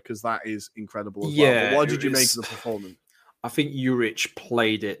scorer because that is incredible as well. But what did you make of the performance? I think Juric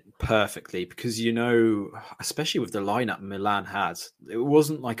played it perfectly because, especially with the lineup Milan had, it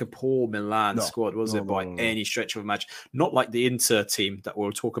wasn't like a poor Milan squad, was it, by any stretch of the match? Not like the Inter team that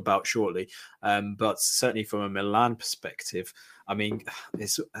we'll talk about shortly, but certainly from a Milan perspective. I mean,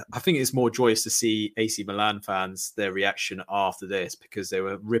 I think it's more joyous to see AC Milan fans, their reaction after this, because they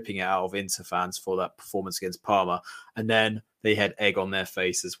were ripping it out of Inter fans for that performance against Parma. And then they had egg on their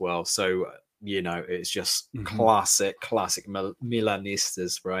face as well. So, it's just classic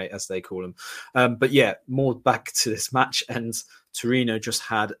Milanistas, right, as they call them. But more back to this match. And Torino just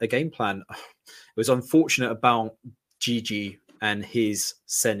had a game plan. It was unfortunate about Gigi and his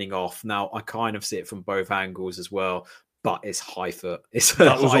sending off. Now, I kind of see it from both angles as well. But it's high foot.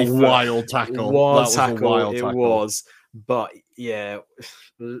 That was a wild tackle. It was. But by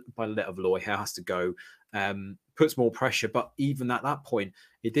the letter of law, he has to go. Puts more pressure. But even at that point,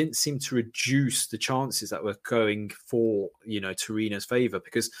 it didn't seem to reduce the chances that were going for, Torino's favour.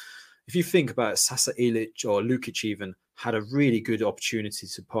 Because if you think about it, Sasa Ilic or Lukic even had a really good opportunity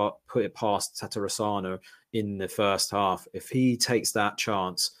to put it past Tatarusanu in the first half. If he takes that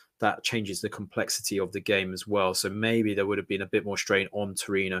chance, that changes the complexity of the game as well. So maybe there would have been a bit more strain on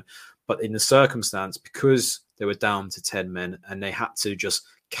Torino. But in the circumstance, because they were down to 10 men and they had to just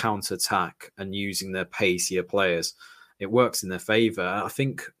counter-attack and using their pacier players, it works in their favour. I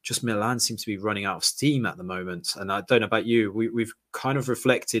think just Milan seems to be running out of steam at the moment. And I don't know about you. We've kind of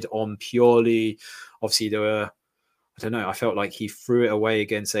reflected on Pioli. Obviously, there were, I don't know. I felt like he threw it away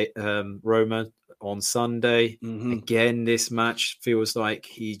against Roma on Sunday. Mm-hmm. Again, this match feels like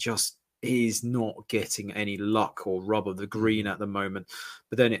he's not getting any luck or rub of the green at the moment.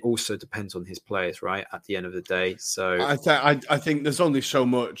 But then it also depends on his players, right? At the end of the day. So I think there's only so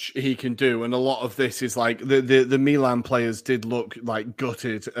much he can do. And a lot of this is like the Milan players did look like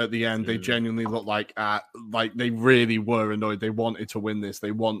gutted at the end. They genuinely looked like they really were annoyed. They wanted to win this.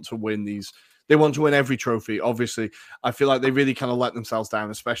 They want to win these. They want to win every trophy. Obviously, I feel like they really kind of let themselves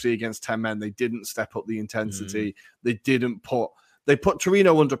down, especially against 10 men. They didn't step up the intensity. They put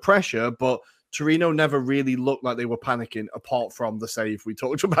Torino under pressure, but Torino never really looked like they were panicking, apart from the save we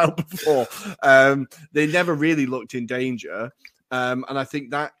talked about before. They never really looked in danger. And I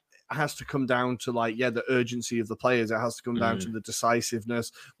think that has to come down to the urgency of the players. It has to come down to the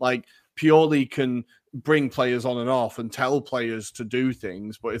decisiveness. Like Pioli can bring players on and off and tell players to do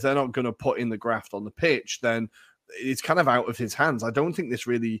things, but if they're not going to put in the graft on the pitch, then it's kind of out of his hands. I don't think this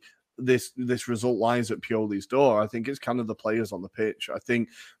result lies at Pioli's door. I think it's kind of the players on the pitch. I think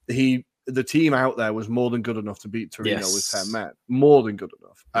the team out there was more than good enough to beat Torino with 10 men. More than good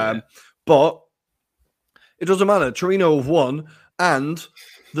enough. But it doesn't matter. Torino have won, and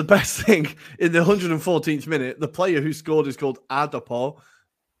the best thing, in the 114th minute, the player who scored is called Adopo.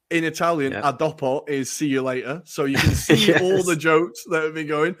 In Italian, Adopo is see you later. So you can see all the jokes that have been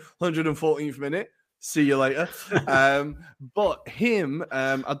going. 114th minute, see you later. But him,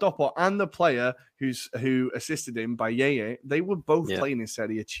 Adopo, and the player who assisted him, Bayeye, they were both playing in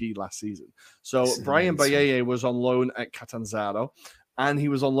Serie C last season. So Brian Bayeye was on loan at Catanzaro, and he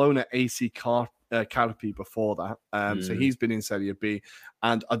was on loan at AC Carpi before that. So he's been in Serie B,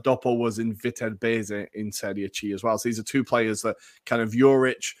 and Adopo was in Viterbese in Serie C as well. So these are two players that kind of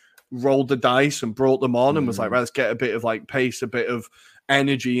Juric rolled the dice and brought them on and was like, right, let's get a bit of pace, a bit of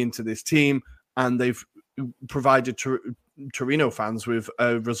energy into this team. And they've provided Torino fans with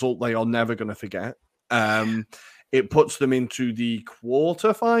a result they are never going to forget. It puts them into the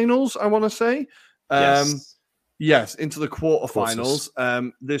quarterfinals, I want to say. Yes, into the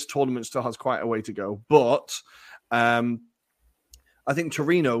quarterfinals. This tournament still has quite a way to go, but I think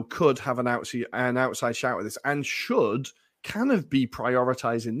Torino could have an outside shout at this and should kind of be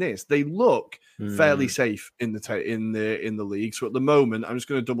prioritizing this. They look fairly safe in the league. So at the moment, I'm just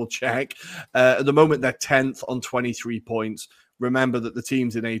going to double check. At the moment, they're 10th on 23 points. Remember that the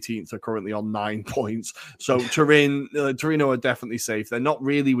teams in 18th are currently on 9 points. So Torino are definitely safe. They're not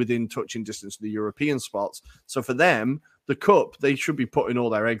really within touching distance of the European spots. So for them, the cup, they should be putting all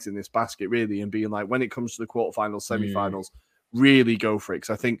their eggs in this basket, really, and being like, when it comes to the quarterfinals, semifinals, really go for it.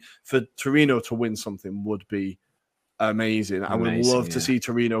 Because I think for Torino to win something would be amazing. I would love to see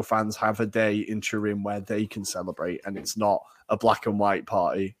Torino fans have a day in Turin where they can celebrate and it's not a black and white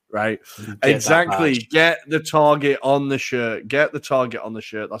party, right? Exactly. Get the target on the shirt. Get the target on the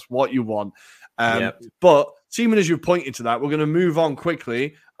shirt. That's what you want. But seeming as you've pointed to that, we're going to move on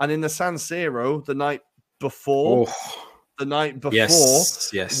quickly. And in the San Siro, the night before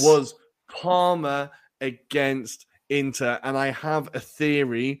was Parma against Inter. And I have a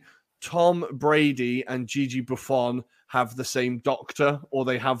theory. Tom Brady and Gigi Buffon have the same doctor, or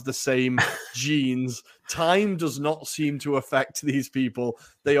they have the same genes. Time does not seem to affect these people.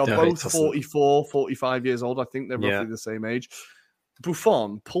 They are both 44, 45 years old. I think they're roughly the same age.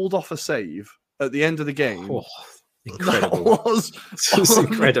 Buffon pulled off a save at the end of the game. Incredible. That was just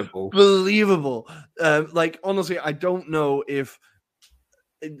incredible. Unbelievable. Honestly, I don't know if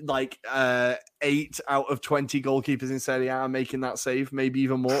 8 out of 20 goalkeepers in Serie A are making that save, maybe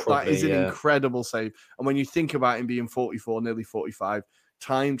even more. Probably, that is an incredible save. And when you think about him being 44, nearly 45,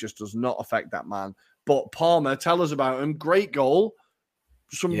 time just does not affect that man. But Parma, tell us about him. Great goal.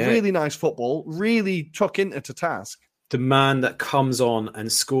 Some really nice football. Really took Inter to task. The man that comes on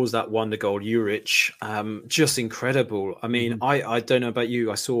and scores that wonder goal, Juric, just incredible. I mean, I don't know about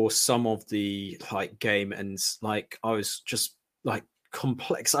you. I saw some of the game and I was just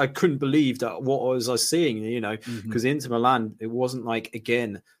complex. I couldn't believe that what I was seeing, because Inter Milan, it wasn't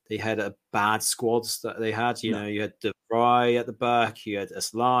again, they had a bad squads that they had, you had De Vrij at the back, you had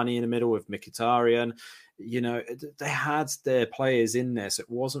Aslani in the middle with Mkhitaryan, they had their players in there, so it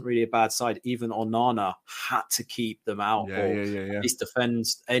wasn't really a bad side. Even Onana had to keep them out or at least defend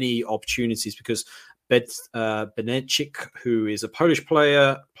any opportunities, because Benecic, who is a Polish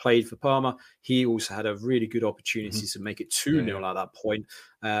player, played for Parma. He also had a really good opportunity to make it 2-0 at that point.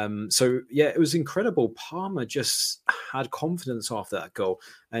 It was incredible. Parma just had confidence after that goal.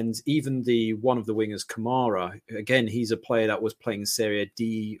 And even one of the wingers, Kamara, again, he's a player that was playing Serie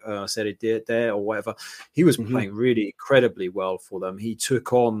D there or whatever. He was playing really incredibly well for them. He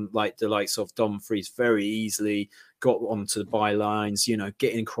took on like the likes of Dumfries very easily, got onto the bylines,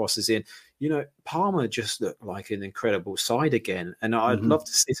 getting crosses in. Parma just looked like an incredible side again. And I'd love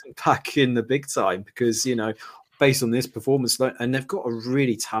to see them back in the big time because, based on this performance, and they've got a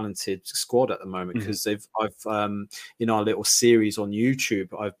really talented squad at the moment because I've in our little series on YouTube,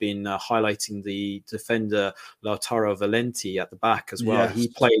 I've been highlighting the defender Lautaro Valenti at the back as well. Yes. He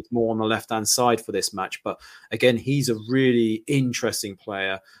played more on the left-hand side for this match, but again, he's a really interesting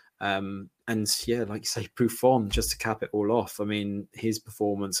player. Like you say, Buffon, just to cap it all off, I mean, his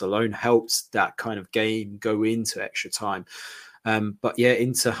performance alone helped that kind of game go into extra time.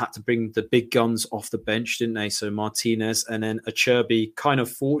 Inter had to bring the big guns off the bench, didn't they? So Martinez and then Acerbi, kind of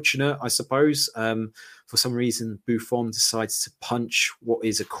fortunate, I suppose. For some reason, Buffon decides to punch what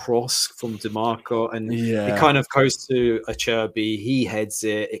is a cross from DeMarco, and it kind of goes to Acerbi. He heads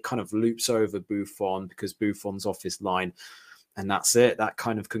it. It kind of loops over Buffon because Buffon's off his line. And that's it. That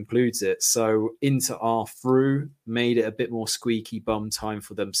kind of concludes it. So Inter are through, made it a bit more squeaky bum time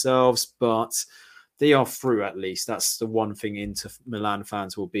for themselves, but they are through at least. That's the one thing Inter Milan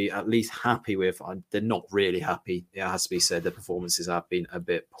fans will be at least happy with. They're not really happy. It has to be said. Their performances have been a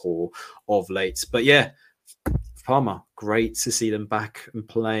bit poor of late. But Parma, great to see them back and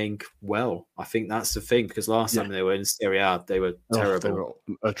playing well. I think that's the thing because last time they were in Serie A, they were terrible.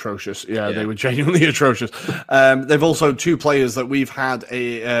 They were atrocious. They were genuinely atrocious. They've also two players that we've had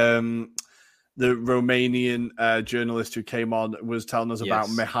the Romanian journalist who came on was telling us about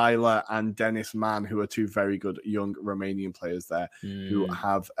Mihaila and Denis Man, who are two very good young Romanian players there who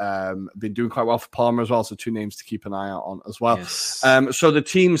have been doing quite well for Parma as well. So two names to keep an eye out on as well. Yes. So the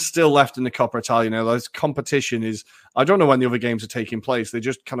team's still left in the Coppa Italia. This competition is, I don't know when the other games are taking place. They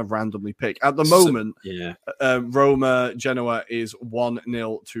just kind of randomly pick. At the moment, Roma Genoa is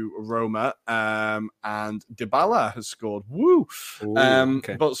 1-0 to Roma, and Dybala has scored. Woo!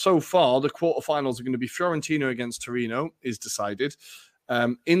 Okay. But so far, the quarterfinals are going to be Fiorentina against Torino, is decided.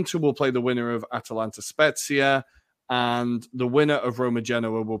 Inter will play the winner of Atalanta Spezia, and the winner of Roma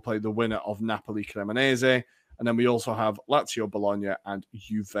Genoa will play the winner of Napoli Cremonese. And then we also have Lazio Bologna and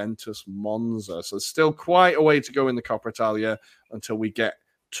Juventus Monza. So still quite a way to go in the Coppa Italia until we get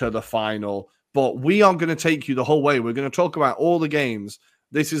to the final. But we are going to take you the whole way. We're going to talk about all the games.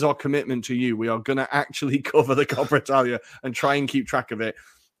 This is our commitment to you. We are going to actually cover the Coppa Italia and try and keep track of it.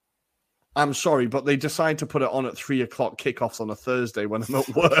 I'm sorry, but they decide to put it on at 3:00 kickoffs on a Thursday when I'm at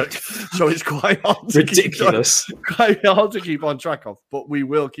work. So it's quite hard to quite hard to keep on track of, but we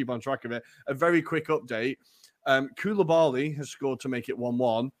will keep on track of it. A very quick update. Koulibaly has scored to make it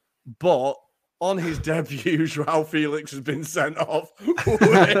 1-1, but on his debut, João Felix has been sent off.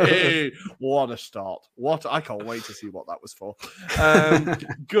 What a start. I can't wait to see what that was for.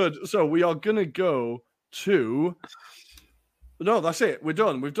 Good. So we are going to go to... No, that's it. We're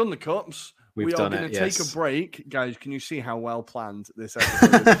done. We've done the cups. We are going to take a break. Guys, can you see how well planned this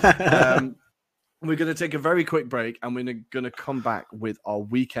episode is? We're going to take a very quick break, and we're going to come back with our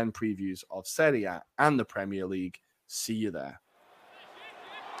weekend previews of Serie A and the Premier League. See you there.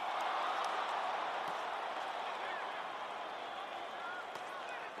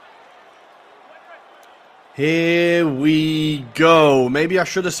 Here we go. Maybe I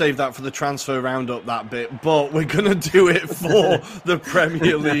should have saved that for the transfer roundup, that bit, but we're going to do it for the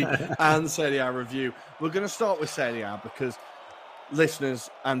Premier League and Serie A review. We're going to start with Serie A because listeners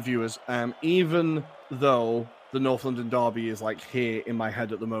and viewers, even though the North London derby is like here in my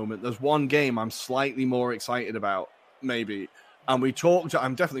head at the moment, there's one game I'm slightly more excited about, maybe. And we talked,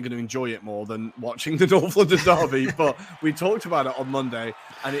 I'm definitely going to enjoy it more than watching the North London derby, but we talked about it on Monday,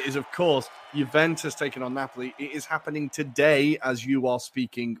 and it is, of course, Juventus taking on Napoli. It is happening today as you are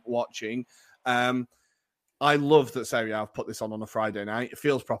speaking, watching. I love that Serie A have put this on a Friday night. It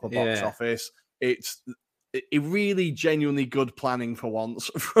feels proper box office. It's really genuinely good planning for once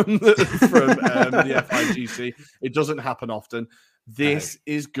from the FIGC. It doesn't happen often. This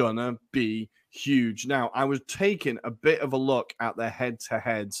is going to be huge. Now, I was taking a bit of a look at their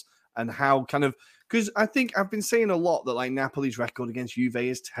head-to-heads and how kind of, because I think I've been saying a lot that like Napoli's record against Juve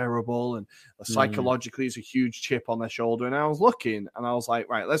is terrible and psychologically it's a huge chip on their shoulder. And I was looking and I was like,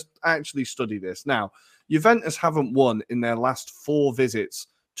 right, let's actually study this. Now, Juventus haven't won in their last 4 visits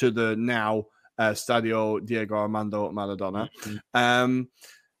to the now Stadio Diego Armando Maradona.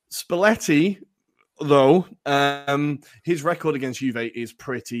 Spalletti though, his record against Juve is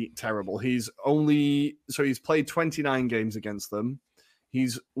pretty terrible. He's played 29 games against them.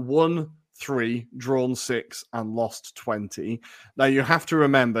 He's won 3, drawn 6, and lost 20. Now, you have to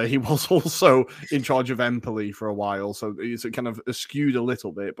remember, he was also in charge of Empoli for a while, so it's kind of skewed a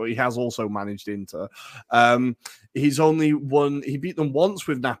little bit, but he has also managed Inter. He beat them once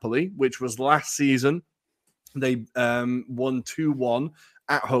with Napoli, which was last season. They won 2-1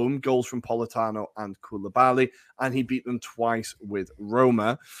 at home, goals from Politano and Koulibaly, and he beat them twice with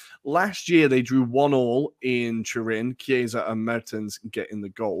Roma. Last year, they drew 1-1 in Turin, Chiesa and Mertens getting the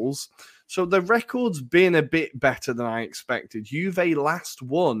goals. So the record's been a bit better than I expected. Juve last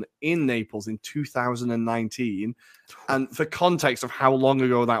won in Naples in 2019, and for context of how long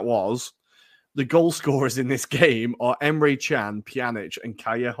ago that was, the goal scorers in this game are Emre Can, Pjanic, and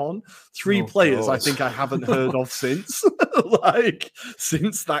Callejon. 3 players God. I think I haven't heard of since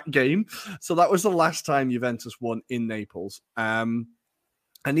that game. So that was the last time Juventus won in Naples. And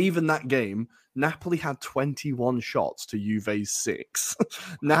even that game, Napoli had 21 shots to Juve's 6.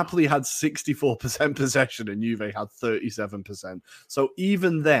 Napoli had 64% possession and Juve had 37%. So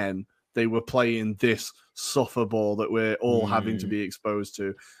even then, they were playing this suffer ball that we're all having to be exposed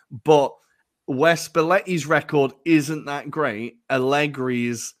to. But where Spalletti's record isn't that great,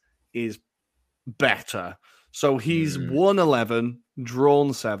 Allegri's is better. So he's won 11,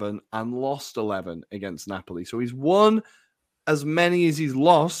 drawn 7, and lost 11 against Napoli. So he's won as many as he's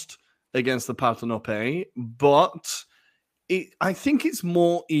lost against the Partenope, but I think it's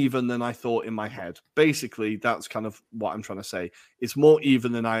more even than I thought in my head. Basically, that's kind of what I'm trying to say. It's more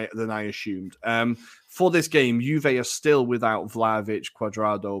even than I assumed. For this game, Juve are still without Vlahovic,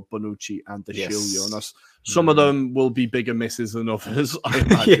 Cuadrado, Bonucci, and De Sciglio. Some of them will be bigger misses than others, I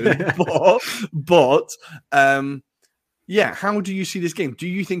imagine. But how do you see this game? Do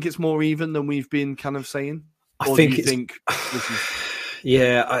you think it's more even than we've been kind of saying? I think this is...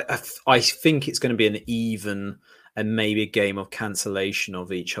 Yeah, I think it's going to be an even and maybe a game of cancellation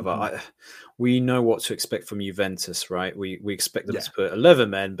of each other. We know what to expect from Juventus, right? We expect them to put 11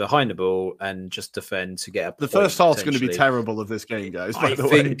 men behind the ball and just defend to get a point. The first half's going to be terrible of this game, guys, by the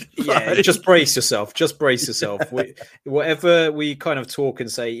way. Yeah, just brace yourself. Whatever we kind of talk and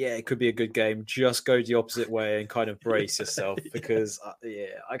say, it could be a good game, just go the opposite way and kind of brace yourself because,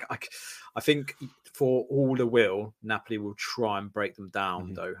 I think for all the will, Napoli will try and break them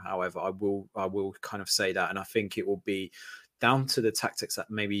down, though. However, I will kind of say that, and I think it will be down to the tactics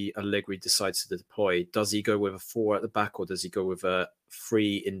that maybe Allegri decides to deploy. Does he go with a 4 at the back, or does he go with a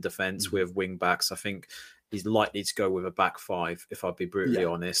 3 in defence with wing backs? I think he's likely to go with a back 5, if I'll be brutally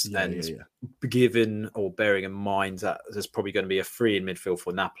honest. Given or bearing in mind that there's probably going to be a 3 in midfield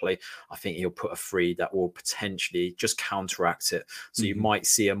for Napoli, I think he'll put a 3 that will potentially just counteract it. So you might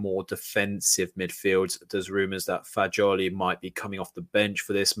see a more defensive midfield. There's rumours that Fagioli might be coming off the bench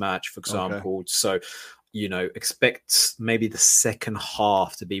for this match, for example. Okay. So, expect maybe the second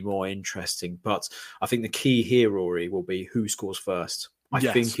half to be more interesting. But I think the key here, Rory, will be who scores first. I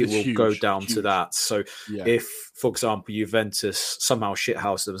think it will go down to that. So if, for example, Juventus somehow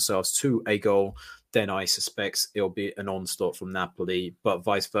shithouse themselves to a goal, then I suspect it'll be an onslaught from Napoli, but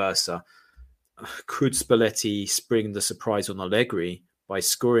vice versa. Could Spalletti spring the surprise on Allegri by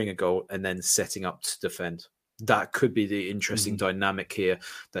scoring a goal and then setting up to defend? That could be the interesting dynamic here,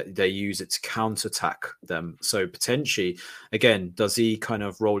 that they use it to counterattack them. So potentially, again, does he kind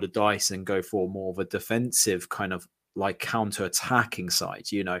of roll the dice and go for more of a defensive kind of like counter-attacking side,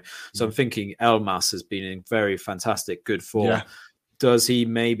 So I'm thinking Elmas has been in very fantastic, good form. Yeah. Does he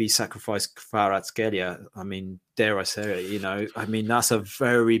maybe sacrifice Kvaratskhelia? I mean, dare I say it, that's a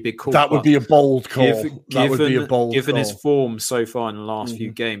very big call. That would be a bold call. Given his form so far in the last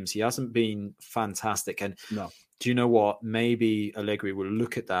few games, he hasn't been fantastic. And do you know what? Maybe Allegri will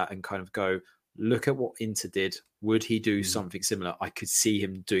look at that and kind of go, look at what Inter did. Would he do something similar? I could see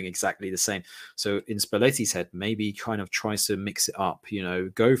him doing exactly the same. So in Spalletti's head, maybe he kind of tries to mix it up,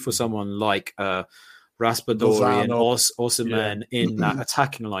 go for someone like Raspadori and Osimhen in that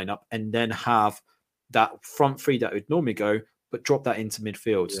attacking lineup, and then have that front 3 that would normally go, but drop that into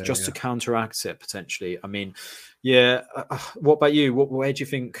midfield to counteract it potentially. I mean, what about you? Where do you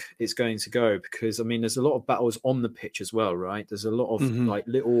think it's going to go? Because, I mean, there's a lot of battles on the pitch as well, right? There's a lot of like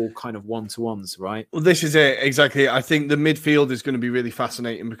little kind of one-to-ones, right? Well, this is it, exactly. I think the midfield is going to be really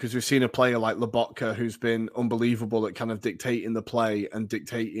fascinating because we've seen a player like Lobotka who's been unbelievable at kind of dictating the play and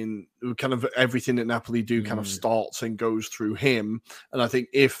dictating kind of everything that Napoli do kind of starts and goes through him. And I think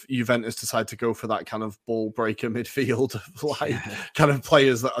if Juventus decide to go for that kind of ball breaker midfield, like kind of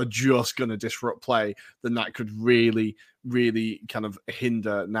players that are just going to disrupt play, then that could really, really kind of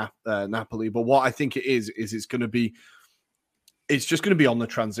hinder Napoli. But what I think it is it's just going to be on the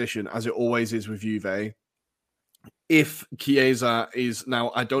transition, as it always is with Juve. If Chiesa is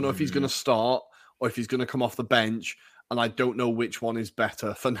now, I don't know if he's going to start or if he's going to come off the bench. And I don't know which one is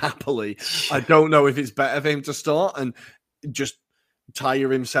better for Napoli. I don't know if it's better for him to start and just tire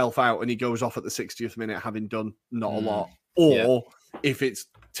himself out and he goes off at the 60th minute having done not a lot. Or if it's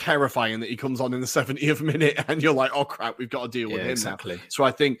terrifying that he comes on in the 70th minute and you're like, oh crap, we've got to deal with him now. So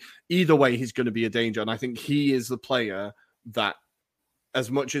I think either way, he's going to be a danger. And I think he is the player that,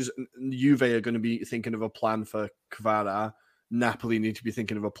 as much as Juve are going to be thinking of a plan for Kvara, Napoli need to be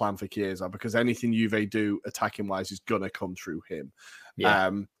thinking of a plan for Chiesa, because anything Juve do attacking wise is going to come through him.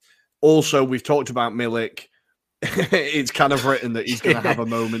 Also, we've talked about Milik. It's kind of written that he's going to have a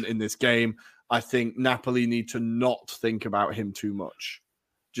moment in this game. I think Napoli need to not think about him too much.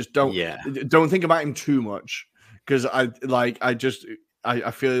 Just don't think about him too much, because I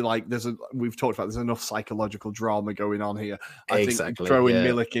feel like we've talked about there's enough psychological drama going on here. I think throwing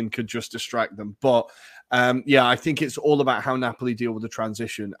Milik in could just distract them. But I think it's all about how Napoli deal with the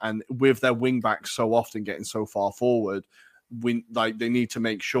transition, and with their wing backs so often getting so far forward, they need to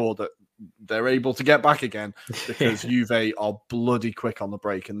make sure that they're able to get back again, because Juve are bloody quick on the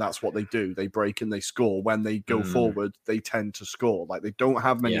break, and that's what they do. They break and they score. When they go forward, they tend to score. Like, they don't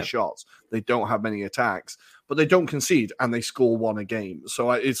have many shots, they don't have many attacks, but they don't concede, and they score one a game.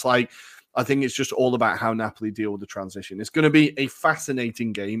 So it's like, I think it's just all about how Napoli deal with the transition. It's going to be a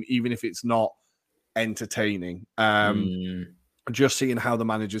fascinating game, even if it's not entertaining. Just seeing how the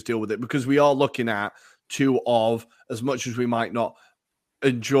managers deal with it, because we are looking at two of, as much as we might not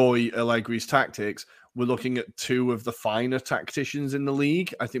enjoy Allegri's tactics, we're looking at two of the finer tacticians in the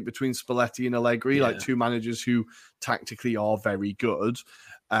league. I think between Spalletti and Allegri, like two managers who tactically are very good.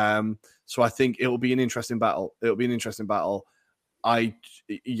 So I think it will be an interesting battle.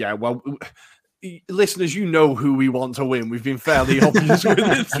 Listeners, you know who we want to win. We've been fairly obvious with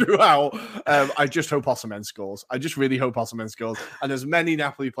it throughout. I just hope Osimhen scores. I just really hope Osimhen scores. And as many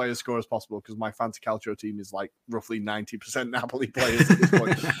Napoli players score as possible, because my Fantasy Calcio team is like roughly 90% Napoli players at this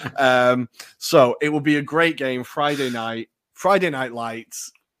point. So it will be a great game. Friday night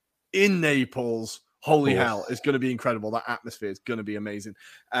lights in Naples. Holy hell, it's going to be incredible. That atmosphere is going to be amazing.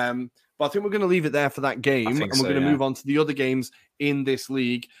 But I think we're going to leave it there for that game. And we're going to move on to the other games in this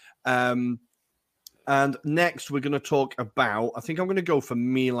league. And next, we're going to talk about, I think I'm going to go for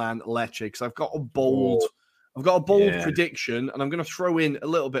Milan Lecce, because I've got a bold prediction, and I'm going to throw in a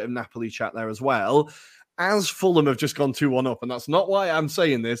little bit of Napoli chat there as well, as Fulham have just gone 2-1 up. And that's not why I'm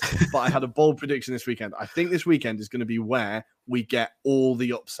saying this, but I had a bold prediction this weekend. I think this weekend is going to be where we get all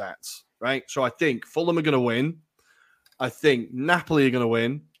the upsets, right? So I think Fulham are going to win. I think Napoli are going to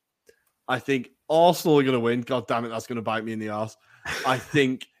win. I think Arsenal are going to win. God damn it, that's going to bite me in the arse. I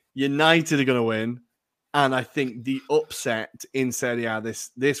think United are going to win. And I think the upset in Serie A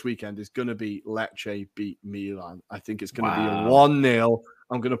this weekend is going to be Lecce beat Milan. I think it's going to be a 1-0.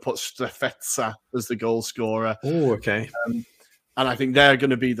 I'm going to put Strefezza as the goal scorer. Oh, okay. And I think they're going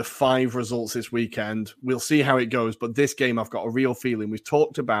to be the 5 results this weekend. We'll see how it goes. But this game, I've got a real feeling. We've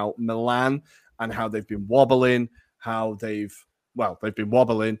talked about Milan and how they've been wobbling, they've been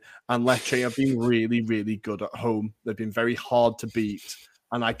wobbling. And Lecce have been really, really good at home. They've been very hard to beat.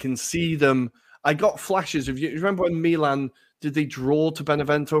 And I can see them. I got flashes of you. Remember when Milan, did they draw to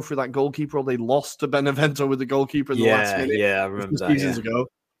Benevento for that goalkeeper, or they lost to Benevento with the goalkeeper in the last minute? Yeah, I remember that. Seasons ago.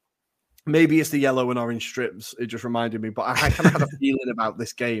 Maybe it's the yellow and orange strips. It just reminded me. But I kind of had a feeling about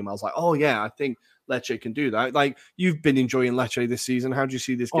this game. I was like, oh, yeah, I think Lecce can do that. Like, you've been enjoying Lecce this season. How do you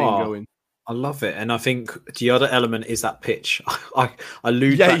see this game going? I love it. And I think the other element is that pitch. I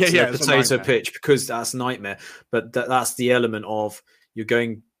allude back to the potato pitch, because that's a nightmare. But that's the element of you're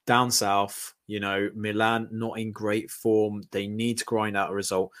going down south, Milan not in great form. They need to grind out a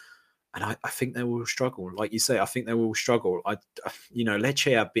result. And I think they will struggle. Like you say, I think they will struggle.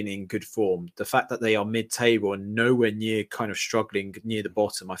 Lecce have been in good form. The fact that they are mid-table and nowhere near kind of struggling near the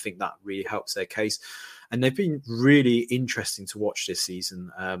bottom, I think that really helps their case. And they've been really interesting to watch this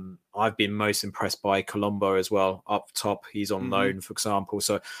season. I've been most impressed by Colombo as well. Up top, he's on loan, for example.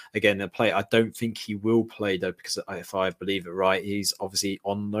 So, again, the player, I don't think he will play, though, because if I believe it right, he's obviously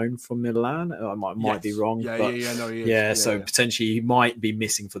on loan from Milan. I might be wrong. So potentially he might be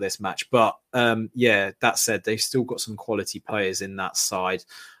missing for this match. But, that said, they've still got some quality players in that side.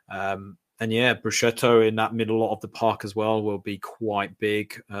 yeah, Bruschetto in that middle of the park as well will be quite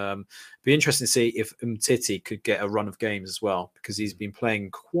big. Be interesting to see if Umtiti could get a run of games as well, because he's been playing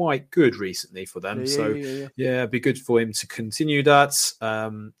quite good recently for them. Yeah, it'd be good for him to continue that.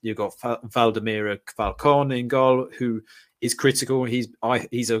 You've got Valdemiro Falcon in goal, who is critical. He's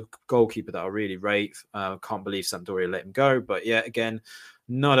a goalkeeper that I really rate. Can't believe Sampdoria let him go. But yeah, again,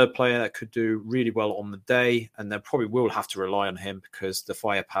 not a player that could do really well on the day, and they probably will have to rely on him because the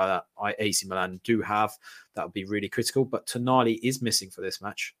firepower that AC Milan do have, that would be really critical. But Tonali is missing for this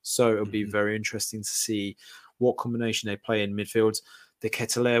match, so it'll be very interesting to see what combination they play in midfield. De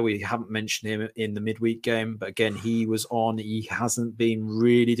Ketelaere, we haven't mentioned him in the midweek game, but again, he was on. He hasn't been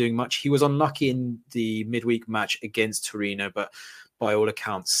really doing much. He was unlucky in the midweek match against Torino, but by all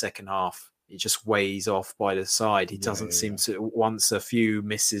accounts, second half, he just weighs off by the side. He doesn't seem to, once a few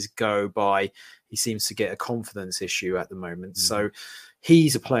misses go by, he seems to get a confidence issue at the moment. So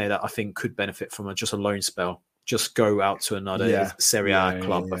he's a player that I think could benefit from just a loan spell. Just go out to another Serie A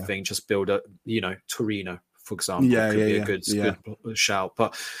club, I think. Just build a, Torino, for example, could be a good shout.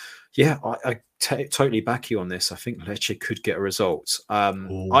 But yeah, I totally back you on this. I think Lecce could get a result.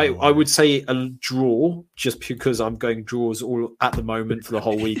 I would say a draw, just because I'm going draws all at the moment for the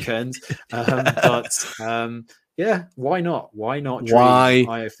whole weekend. Yeah, why not? Why not?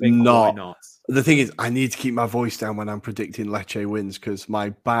 Why not? The thing is, I need to keep my voice down when I'm predicting Lecce wins, because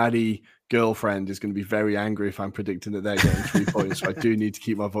my baddie girlfriend is going to be very angry if I'm predicting that they're getting 3 points. So I do need to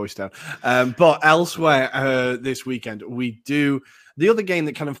keep my voice down. But elsewhere this weekend, the other game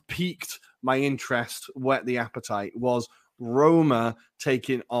that kind of piqued my interest, whet the appetite, was Roma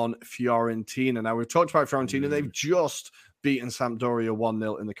taking on Fiorentina. Now, we've talked about Fiorentina. They've just beaten Sampdoria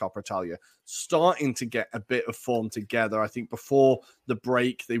 1-0 in the Coppa Italia, starting to get a bit of form together. I think before the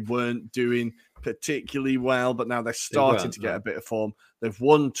break, they weren't doing particularly well, but now they're starting to get a bit of form. They've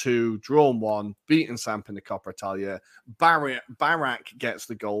won 2, drawn 1, beaten Samp in the Coppa Italia. Barak gets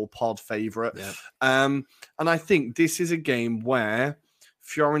the goal, pod favourite. Yeah. And I think this is a game where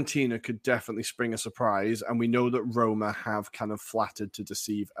Fiorentina could definitely spring a surprise, and we know that Roma have kind of flattered to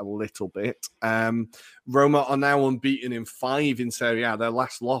deceive a little bit. Roma are now unbeaten in 5 in Serie A. Their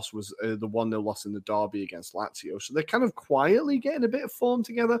last loss was the 1-0 loss in the derby against Lazio. So they're kind of quietly getting a bit of form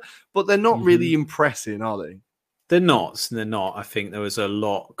together, but they're not really impressing, are they? They're not. I think there was a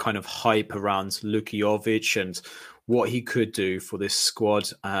lot kind of hype around Luka Jovic and what he could do for this squad.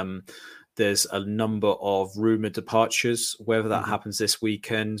 There's a number of rumored departures. Whether that happens this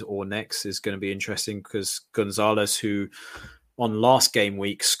weekend or next is going to be interesting, because Gonzalez, who on last game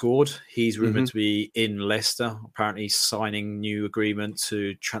week scored, he's rumored to be in Leicester, apparently signing new agreement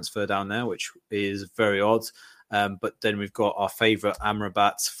to transfer down there, which is very odd. But then we've got our favourite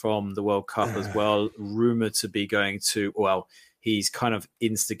Amrabat from the World Cup as well, rumored to be going to, he's kind of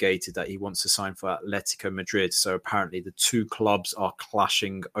instigated that he wants to sign for Atletico Madrid. So apparently the two clubs are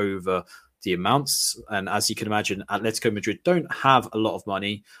clashing over the amounts. And as you can imagine, Atletico Madrid don't have a lot of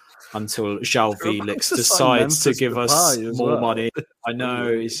money until João Felix decides to give us more money. I know,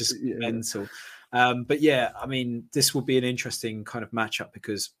 it's just mental. But yeah, I mean, this will be an interesting kind of matchup,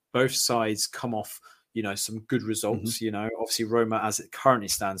 because both sides come off some good results. Obviously Roma, as it currently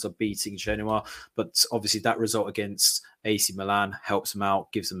stands, are beating Genoa, but obviously that result against AC Milan helps them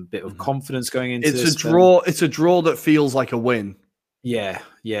out, gives them a bit of confidence going into this. It's a draw that feels like a win. Yeah,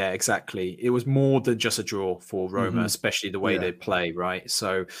 exactly. It was more than just a draw for Roma, especially the way they play, right?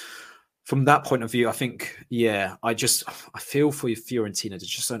 So from that point of view, I think, I feel for Fiorentina, they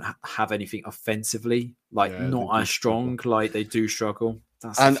just don't have anything offensively, not as strong, like they do struggle.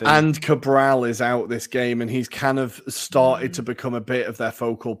 And Cabral is out this game, and he's kind of started to become a bit of their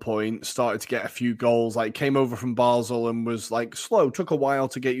focal point, started to get a few goals, came over from Basel and was slow, took a while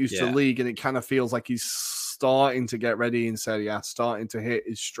to get used to the league, and it kind of feels like he's starting to get ready in Serie A, starting to hit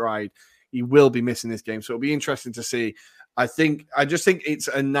his stride. He will be missing this game, so it'll be interesting to see. I just think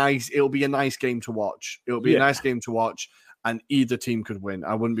it'll be a nice game to watch. It'll be a nice game to watch, and either team could win.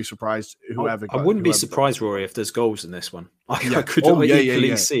 I wouldn't be surprised I wouldn't be surprised, Rory, if there's goals in this one. I could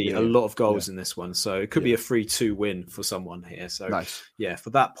easily see a lot of goals in this one. So it could be a 3-2 win for someone here. So nice. For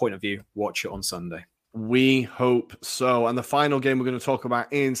that point of view, watch it on Sunday. We hope so. And the final game we're going to talk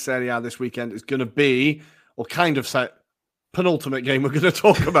about in Serie A this weekend is going to be, penultimate game we're going to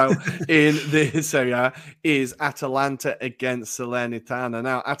talk about in this area is Atalanta against Salernitana.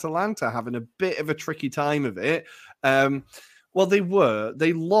 Now, Atalanta having a bit of a tricky time of it. Well,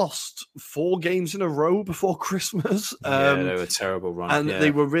 they lost 4 games in a row before Christmas. Yeah, they were a terrible run. And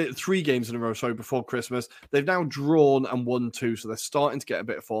they were 3 games in a row, before Christmas. They've now drawn and won 2, so they're starting to get a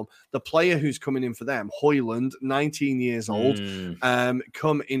bit of form. The player who's coming in for them, Højlund, 19 years old,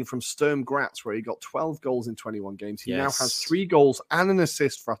 come in from Sturm Graz, where he got 12 goals in 21 games. He now has 3 goals and an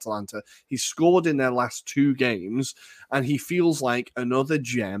assist for Atalanta. He's scored in their last 2 games, and he feels like another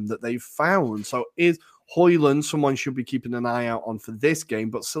gem that they've found. So is Højlund someone should be keeping an eye out on for this game?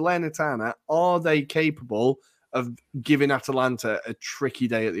 But Salernitana, are they capable of giving Atalanta a tricky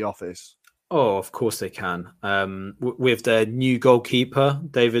day at the office? Oh, of course they can. With their new goalkeeper,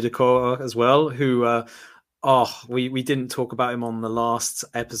 David Okora, as well, who, we didn't talk about him on the last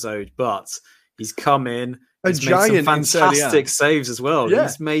episod, but he's come in. He's made some fantastic saves as well. Yeah.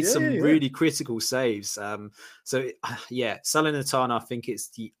 He's made some really critical saves. Salernitana, I think it's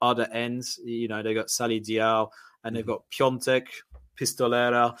the other end. You know, they got Sali Diao and they've got Piontek,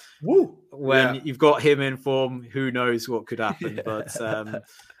 Pistolera. When you've got him in form, who knows what could happen? But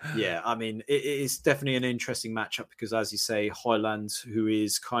I mean, it is definitely an interesting matchup because, as you say, Højlund, who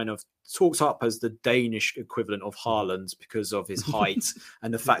is kind of talked up as the Danish equivalent of Haaland because of his height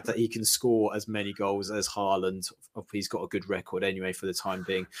and the fact that he can score as many goals as Haaland. He's got a good record anyway for the time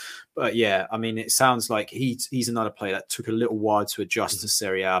being. But yeah, I mean, it sounds like he's another player that took a little while to adjust to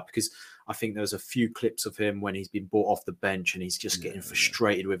Serie A, because I think there's a few clips of him when he's been brought off the bench and he's just getting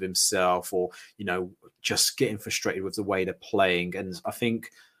frustrated with himself, or, you know, just getting frustrated with the way they're playing. And I think,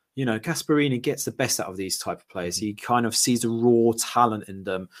 you know, Gasperini gets the best out of these type of players. He kind of sees the raw talent in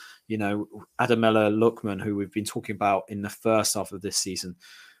them. You know, Adamela Lukman, who we've been talking about in the first half of this season,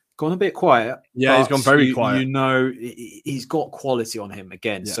 gone a bit quiet. Yeah, he's gone very quiet. You know, he's got quality on him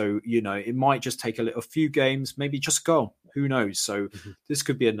again. Yeah. So, you know, it might just take a few games, maybe just go. Who knows? So this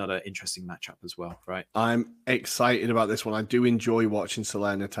could be another interesting matchup as well, right? I'm excited about this one. I do enjoy watching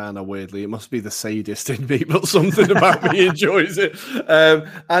Salernitana, weirdly. It must be the sadist in me, but something about me enjoys it.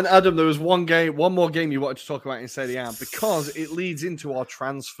 And Adam, there was one more game you wanted to talk about in Serie A, because it leads into our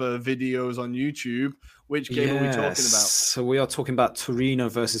transfer videos on YouTube. Which game are we talking about? So we are talking about Torino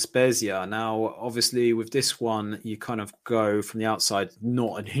versus Spezia. Now, obviously, with this one, you kind of go from the outside,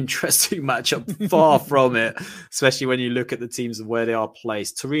 not an interesting matchup, far from it, especially when you look at the teams and where they are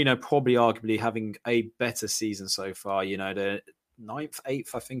placed. Torino probably arguably having a better season so far. You know, they're 9th,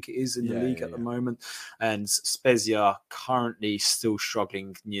 8th, I think it is in the league at the moment. And Spezia currently still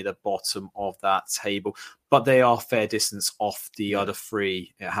struggling near the bottom of that table. But they are fair distance off the other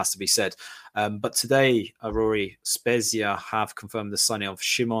 3, it has to be said. But today, Rory, Spezia have confirmed the signing of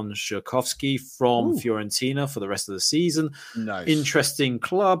Szymon Żurkowski from Fiorentina for the rest of the season. Nice. Interesting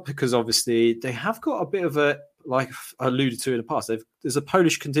club, because obviously they have got a bit of a, like I alluded to in the past, there's a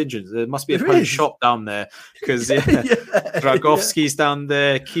Polish contingent. There must be a Polish shop down there, because Dragowski's down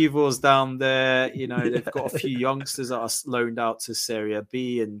there, Kivor's down there. You know, they've got a few youngsters that are loaned out to Serie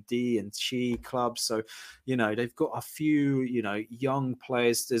B and D and C clubs. So, you know, they've got a few, you know, young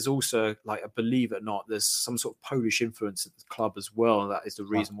players. There's also, like, believe it or not, there's some sort of Polish influence at the club as well. And that is the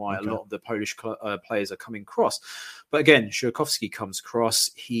reason why a lot of the Polish players are coming across. But again, Żurkowski comes across.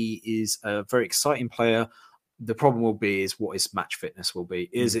 He is a very exciting player. The problem will be is what his match fitness will be.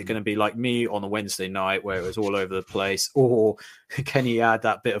 Is it going to be like me on a Wednesday night where it was all over the place, or can he add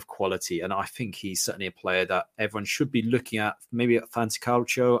that bit of quality? And I think he's certainly a player that everyone should be looking at. Maybe at Fantasy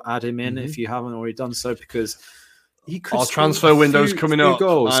Calcio, add him in if you haven't already done so, because he could. Our transfer window's coming up.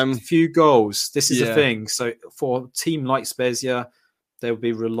 Few goals. This is the thing. So for a team like Spezia, they'll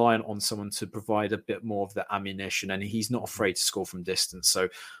be reliant on someone to provide a bit more of the ammunition, and he's not afraid to score from distance. So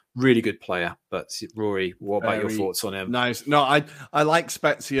really good player. But Rory, what about your thoughts on him? Nice. No, I like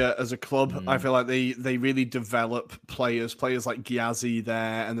Spezia as a club. I feel like they really develop players like Ghiazzi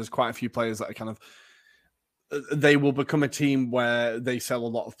there, and there's quite a few players that are kind of, they will become a team where they sell a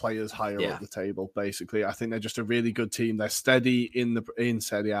lot of players higher up the table, basically. I think they're just a really good team. They're steady in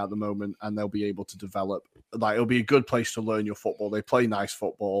Serie A at the moment, and they'll be able to develop. Like, it'll be a good place to learn your football. They play nice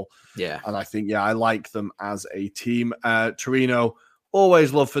football. Yeah. And I think, I like them as a team. Torino,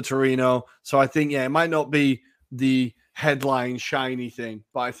 always love for Torino. So I think, it might not be the headline shiny thing,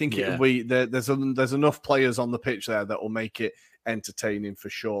 but I think it'll be, there's enough players on the pitch there that will make it entertaining for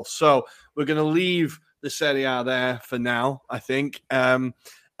sure. So we're going to leave the Serie A there for now, I think.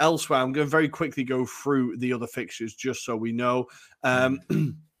 Elsewhere, I'm going to very quickly go through the other fixtures just so we know.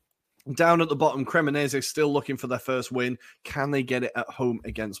 Down at the bottom, Cremonese is still looking for their first win. Can they get it at home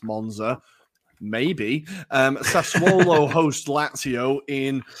against Monza? Maybe. Sassuolo host Lazio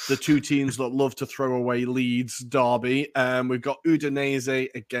in the two teams that love to throw away leads derby. We've got Udinese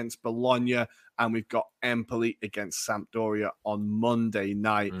against Bologna, and we've got Empoli against Sampdoria on Monday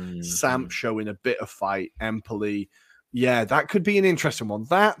night. Samp showing a bit of fight. Empoli, yeah, that could be an interesting one.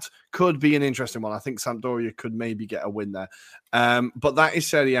 I think Sampdoria could maybe get a win there. But that is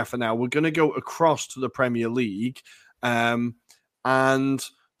Serie A for now. We're going to go across to the Premier League. And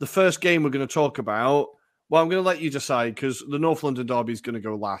the first game we're going to talk about, well, I'm going to let you decide because the North London derby is going to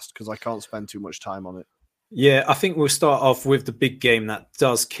go last because I can't spend too much time on it. Yeah, I think we'll start off with the big game that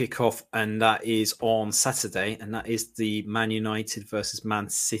does kick off, and that is on Saturday, and that is the Man United versus Man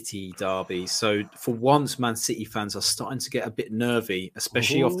City derby. So for once, Man City fans are starting to get a bit nervy,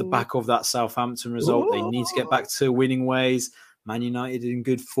 especially off the back of that Southampton result. They need to get back to winning ways. Man United in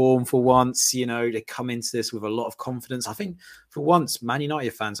good form for once. You know, they come into this with a lot of confidence. I think for once, Man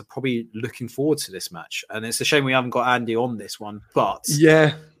United fans are probably looking forward to this match. And it's a shame we haven't got Andy on this one. But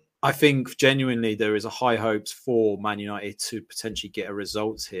yeah, I think genuinely there is a high hopes for Man United to potentially get a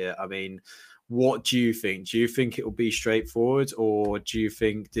result here. I mean, what do you think? Do you think it will be straightforward, or do you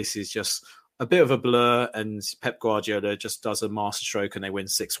think this is just a bit of a blur and Pep Guardiola just does a masterstroke and they win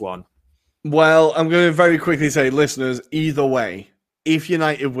 6-1? Well, I'm going to very quickly say, listeners, either way, if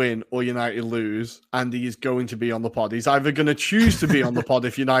United win or United lose, Andy is going to be on the pod. He's either going to choose to be on the pod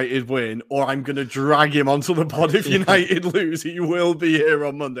if United win, or I'm going to drag him onto the pod if United lose. He will be here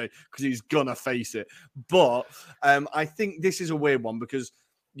on Monday because he's going to face it. But I think this is a weird one because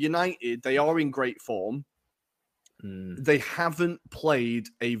United, they are in great form. They haven't played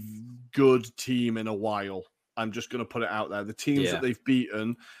a good team in a while. I'm just going to put it out there. The teams that they've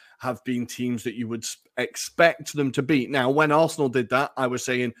beaten have been teams that you would expect them to beat. Now, when Arsenal did that, I was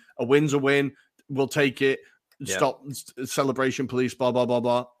saying a win's a win. We'll take it. Stop celebration police, blah, blah, blah,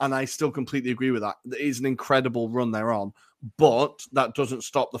 blah. And I still completely agree with that. It is an incredible run they're on. But that doesn't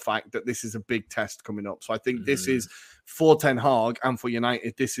stop the fact that this is a big test coming up. So I think this is for Ten Hag and for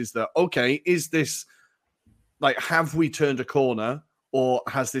United. This is is this like, have we turned a corner? Or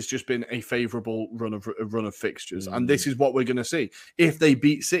has this just been a favourable run of fixtures? And this is what we're going to see. If they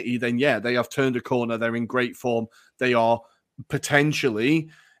beat City, then yeah, they have turned a corner. They're in great form. They are potentially,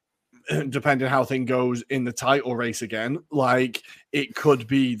 depending on how things goes, in the title race again. Like, it could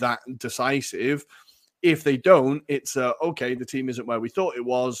be that decisive. If they don't, it's okay, the team isn't where we thought it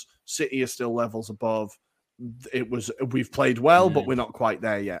was. City is still levels above. We've played well, but we're not quite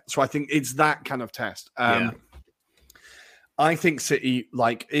there yet. So I think it's that kind of test. I think City,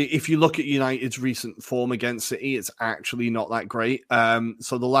 like, if you look at United's recent form against City, it's actually not that great.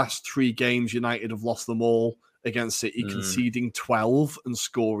 So the last 3 games, United have lost them all against City, conceding 12 and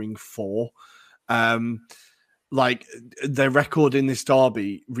scoring 4. Like, their record in this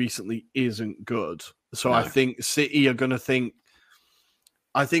derby recently isn't good. So I think City are going to think...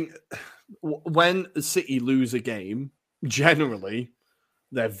 I think when City lose a game, generally,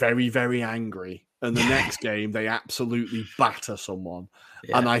 they're very, very angry. And the next game, they absolutely batter someone.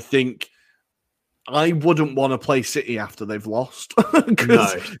 Yeah. And I think I wouldn't want to play City after they've lost.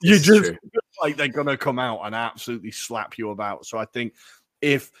 Because you just feel like they're going to come out and absolutely slap you about. So I think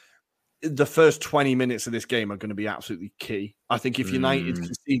if the first 20 minutes of this game are going to be absolutely key. I think if United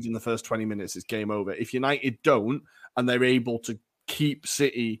concede in the first 20 minutes, it's game over. If United don't, and they're able to keep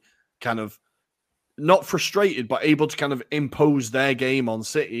City kind of not frustrated, but able to kind of impose their game on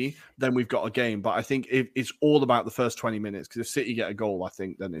City, then we've got a game. But I think it's all about the first 20 minutes, because if City get a goal, I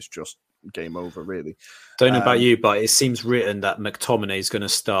think then it's just game over, really. Don't know about you, but it seems written that McTominay is going to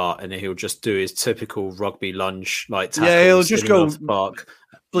start and he'll just do his typical rugby lunge, like tackles. Yeah, he'll just go park,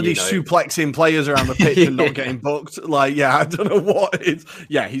 bloody suplexing players around the pitch and not getting booked. Like, yeah, I don't know what it's.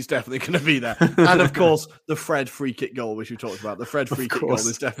 Yeah, he's definitely going to be there. And of course, the Fred free kick goal, which we talked about, the Fred free kick goal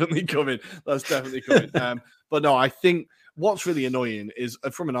is definitely coming. That's definitely coming. But no, I think what's really annoying is,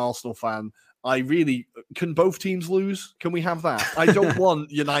 from an Arsenal fan, can both teams lose? Can we have that? I don't want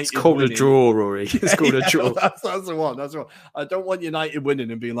United. It's called winning. A draw, Rory. It's called a draw. That's the one. That's the one. I don't want United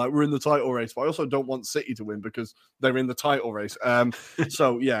winning and being like, we're in the title race, but I also don't want City to win because they're in the title race.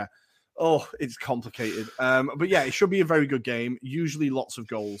 So yeah. Oh, it's complicated. But yeah, it should be a very good game. Usually lots of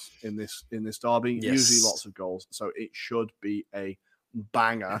goals in this derby. Yes. Usually lots of goals. So it should be a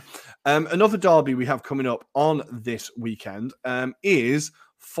banger. Another derby we have coming up on this weekend is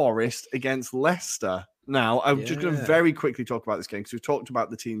Forest against Leicester. Now, I'm just going to very quickly talk about this game because we've talked about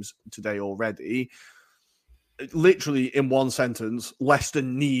the teams today already. Literally, in one sentence, Leicester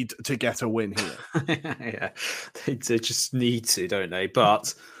need to get a win here. Yeah, they just need to, don't they?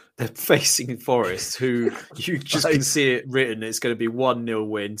 But they're facing Forest, who you just can see it written. It's going to be 1-0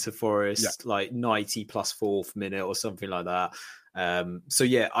 win to Forest, like 90 plus 4th minute or something like that.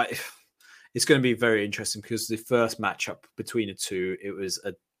 It's going to be very interesting because the first matchup between the two, it was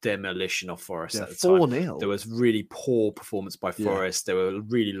a demolition of Forest at the time. 4-0. There was really poor performance by Forest. They were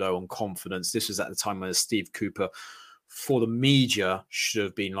really low on confidence. This was at the time when Steve Cooper, for the media, should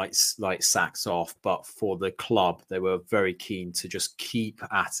have been like sacked off, but for the club, they were very keen to just keep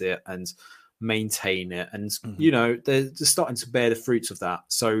at it and maintain it. And they're starting to bear the fruits of that.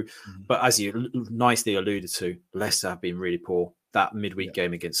 So, but as you nicely alluded to, Leicester have been really poor. That midweek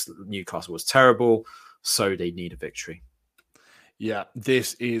game against Newcastle was terrible, so they need a victory. Yeah,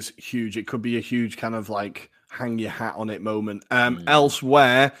 this is huge. It could be a huge kind of like hang your hat on it moment.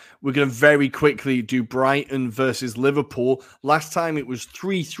 Elsewhere, we're going to very quickly do Brighton versus Liverpool. Last time it was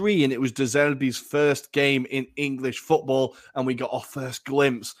 3-3 and it was De Zerbi's first game in English football, and we got our first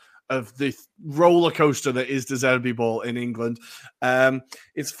glimpse of the roller coaster that is De Zerbi ball in England.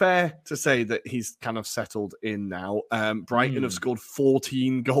 It's fair to say that he's kind of settled in now. Brighton have scored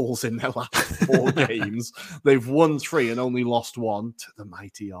 14 goals in their last 4 games. They've won 3 and only lost 1 to the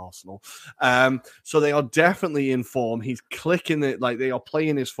mighty Arsenal. So they are definitely in form. He's clicking it, like they are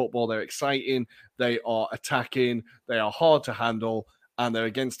playing his football. They're exciting. They are attacking. They are hard to handle. And they're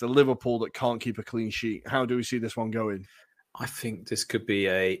against a Liverpool that can't keep a clean sheet. How do we see this one going? I think this could be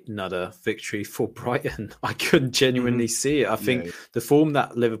another victory for Brighton. I couldn't genuinely see it. I think the form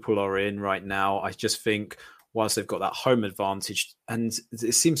that Liverpool are in right now, I just think whilst they've got that home advantage, and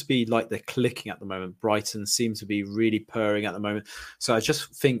it seems to be like they're clicking at the moment, Brighton seem to be really purring at the moment. So I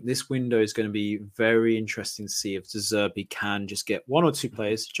just think this window is going to be very interesting to see if De Zerbi can just get 1 or 2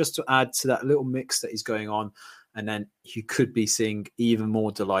 players just to add to that little mix that is going on. And then you could be seeing even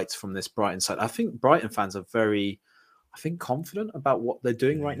more delights from this Brighton side. I think Brighton fans are very... confident about what they're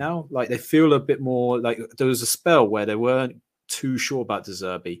doing right now. Like they feel a bit more like there was a spell where they weren't too sure about De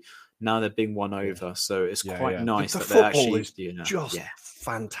Zerbi. Now they're being won over. So it's quite nice that they're actually just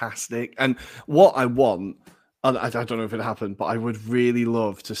fantastic. And what I want, I don't know if it happened, but I would really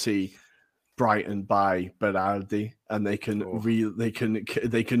love to see Brighton buy Berardi, and they can reunite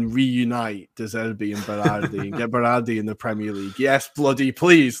De Zerbi and Berardi and get Berardi in the Premier League. Yes, bloody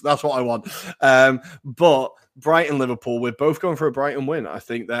please, that's what I want. But Brighton, Liverpool, we're both going for a Brighton win. I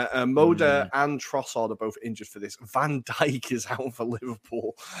think that Moda and Trossard are both injured for this. Van Dijk is out for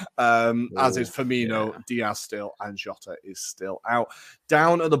Liverpool, as is Firmino, Diaz still, and Jota is still out.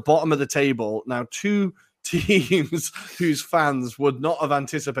 Down at the bottom of the table now, 2 teams whose fans would not have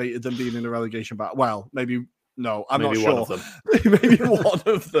anticipated them being in a relegation battle. Well, maybe no, I'm not sure. Maybe one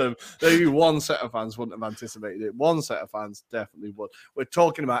of them. Maybe one set of fans wouldn't have anticipated it. One set of fans definitely would. We're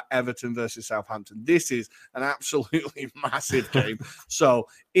talking about Everton versus Southampton. This is an absolutely massive game. So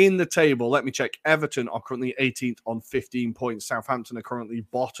in the table, let me check. Everton are currently 18th on 15 points. Southampton are currently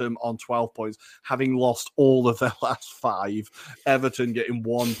bottom on 12 points, having lost all of their last 5. Everton getting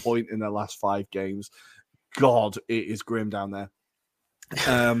 1 point in their last 5 games. God, it is grim down there.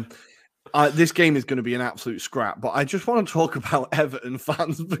 This game is going to be an absolute scrap, but I just want to talk about Everton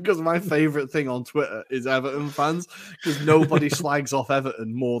fans because my favourite thing on Twitter is Everton fans, because nobody slags off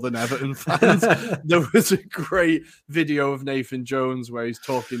Everton more than Everton fans. There was a great video of Nathan Jones where he's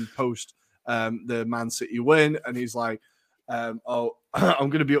talking post the Man City win, and he's like, I'm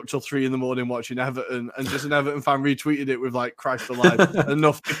going to be up till 3 a.m. watching Everton, and just an Everton fan retweeted it with like Christ alive,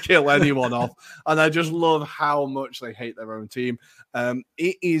 enough to kill anyone off. And I just love how much they hate their own team.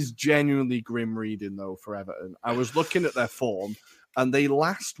 It is genuinely grim reading though for Everton. I was looking at their form, and they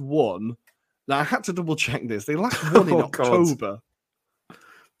last won. Now I had to double check this. They last won in October.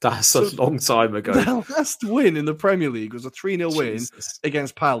 That's a long time ago. Their last win in the Premier League was a 3-0 win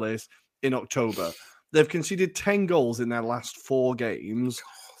against Palace in October. They've conceded 10 goals in their last 4 games,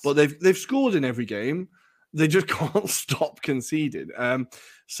 but they've scored in every game. They just can't stop conceding.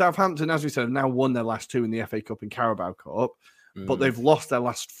 Southampton, as we said, have now won their last 2 in the FA Cup and Carabao Cup, but they've lost their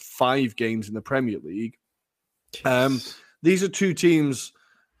last 5 games in the Premier League. These are 2 teams.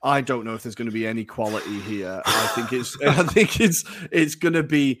 I don't know if there's going to be any quality here. I think it's going to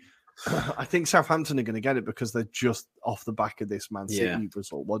be. I think Southampton are going to get it because they're just off the back of this Man City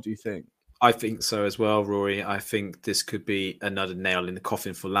result. What do you think? I think so as well, Rory. I think this could be another nail in the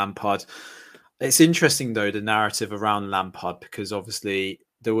coffin for Lampard. It's interesting, though, the narrative around Lampard, because obviously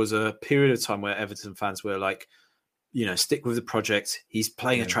there was a period of time where Everton fans were like, stick with the project. He's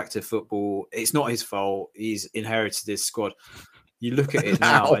playing attractive football. It's not his fault. He's inherited this squad. You look at it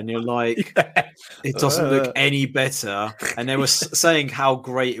now and you're like, it doesn't look any better. And they were saying how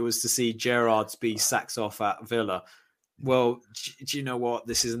great it was to see Gerrard be sacked off at Villa. Well, do you know what?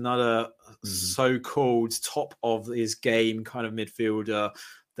 This is another so-called top of his game kind of midfielder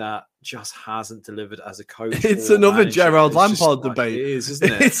that just hasn't delivered as a coach. It's another Gerrard Lampard debate. It is,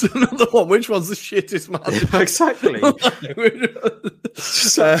 isn't it? It's another one. Which one's the shittest man? Exactly. It's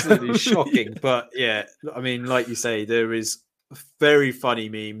just absolutely shocking. But yeah, I mean, like you say, there is very funny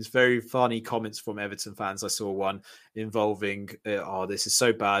memes, very funny comments from Everton fans. I saw one involving, this is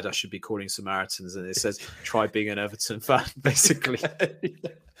so bad, I should be calling Samaritans. And it says, try being an Everton fan, basically.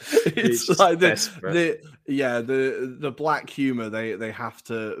 It's like the black humor they have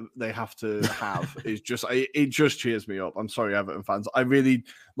to have is just, it just cheers me up. I'm sorry, Everton fans. I really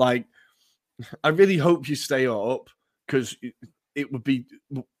hope you stay up, because it would be,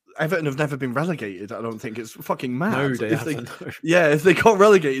 Everton have never been relegated. I don't think. It's fucking mad. No, they haven't. If they got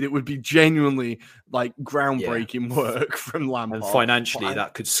relegated, it would be genuinely like groundbreaking work from Lampard. And financially,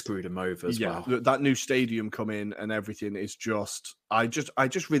 that could screw them over as well. That new stadium come in and everything is just. I just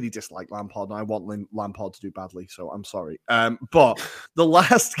really dislike Lampard, and I want Lampard to do badly. So I'm sorry. But the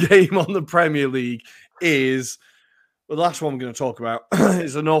last game on the Premier League is the last one we're going to talk about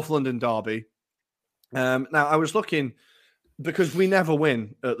is the North London derby. Now I was looking. Because we never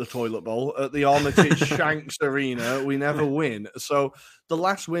win at the Toilet Bowl, at the Armitage Shanks Arena, we never win. So the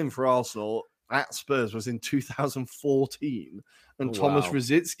last win for Arsenal at Spurs was in 2014, and Thomas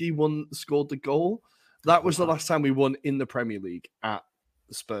Rosicky scored the goal. That was the last time we won in the Premier League at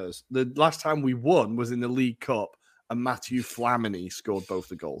Spurs. The last time we won was in the League Cup, and Matthew Flamini scored both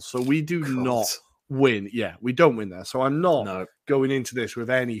the goals. So we do not win. Yeah, we don't win there. So I'm not going into this with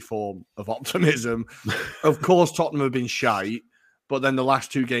any form of optimism. Of course, Tottenham have been shite, but then the last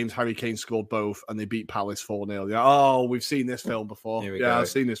two games, Harry Kane scored both, and they beat Palace 4-0. Yeah, oh, we've seen this film before. Yeah, I've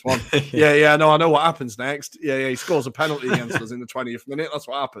seen this one. No, I know what happens next. Yeah, he scores a penalty against us in the 20th minute. That's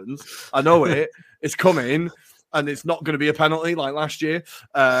what happens. I know it. It's coming, and it's not going to be a penalty like last year.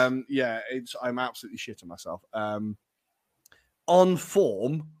 I'm absolutely shitting myself. On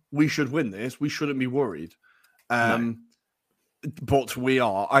form, we should win this. We shouldn't be worried. But we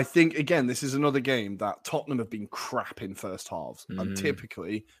are. I think, again, this is another game that Tottenham have been crap in first halves. And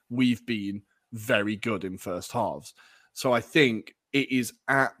typically, we've been very good in first halves. So I think it is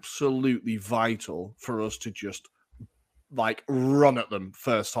absolutely vital for us to just, run at them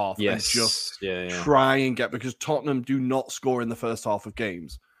first half. And just try and get... Because Tottenham do not score in the first half of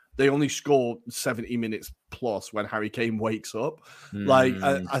games. They only score 70 minutes plus when Harry Kane wakes up.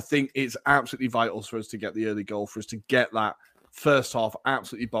 I think it's absolutely vital for us to get the early goal, for us to get that first half,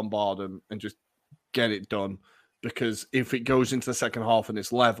 absolutely bombard them and just get it done. Because if it goes into the second half and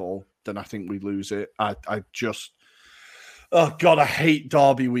it's level, then I think we lose it. I hate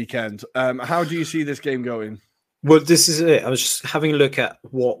Derby weekend. How do you see this game going? Well, this is it. I was just having a look at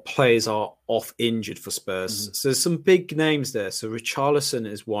what players are off injured for Spurs. So there's some big names there. So Richarlison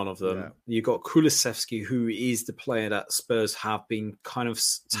is one of them. Yeah. You've got Kulusevski, who is the player that Spurs have been kind of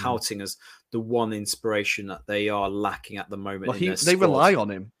touting as the one inspiration that they are lacking at the moment. Well, they rely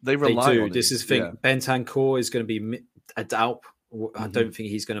on him. They do. This is the thing. Yeah. Bentancur is going to be a doubt. I don't think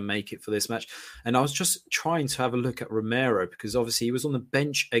he's going to make it for this match. And I was just trying to have a look at Romero, because obviously he was on the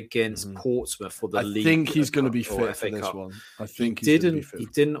bench against Portsmouth for the league. I think he's going to be fit for this one. I think he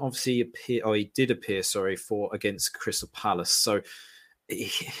didn't obviously appear, or he did appear, for against Crystal Palace. So,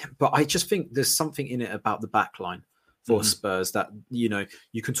 but I just think there's something in it about the back line for Spurs that, you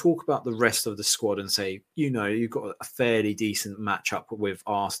can talk about the rest of the squad and say, you've got a fairly decent matchup with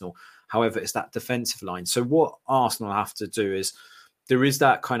Arsenal. However, it's that defensive line. So what Arsenal have to do is, there is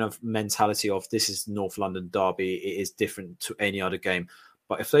that kind of mentality of, this is North London derby. It is different to any other game.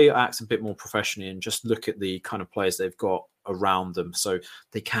 But if they act a bit more professionally and just look at the kind of players they've got around them, so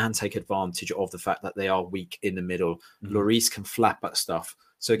they can take advantage of the fact that they are weak in the middle. Lloris can flap at stuff.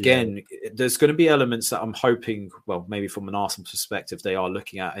 So again, there's going to be elements that I'm hoping, well, maybe from an Arsenal perspective, they are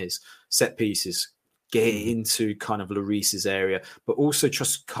looking at is set pieces, get into kind of Lloris's area, but also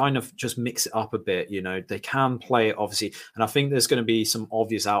just mix it up a bit. They can play it, obviously. And I think there's going to be some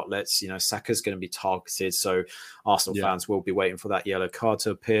obvious outlets. Saka's going to be targeted. So Arsenal fans will be waiting for that yellow card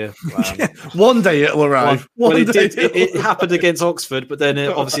to appear. One day it'll arrive. It happened against Oxford, but then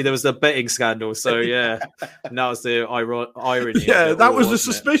obviously there was the betting scandal. So and that was the irony. Yeah, that was the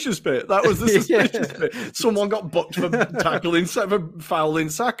suspicious bit. That was the suspicious bit. Someone got booked for fouling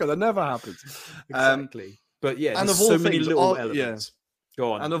Saka. That never happens. Exactly. But and there's so many little elements.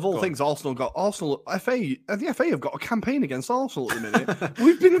 Go on. And of all things, Arsenal, the FA have got a campaign against Arsenal at the minute.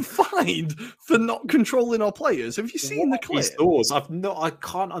 We've been fined for not controlling our players. Have you seen the clip? I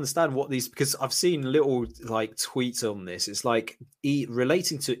can't understand what these, because I've seen little like tweets on this. It's like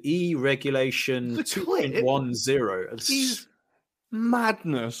relating to regulation 2.10. Is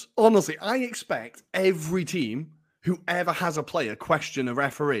madness. Honestly, I expect every team who ever has a player question a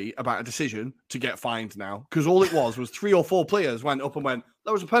referee about a decision to get fined now. Because all it was 3 or 4 players went up and went,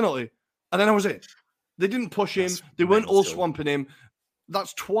 that was a penalty. And then that was it. They didn't push him. They weren't all swamping him.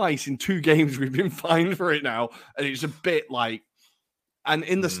 That's twice in 2 games we've been fined for it now. And it's a bit like... And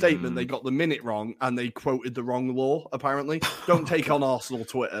in the statement, they got the minute wrong and they quoted the wrong law, apparently. Don't take on Arsenal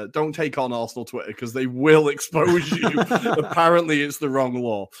Twitter. Don't take on Arsenal Twitter because they will expose you. Apparently, it's the wrong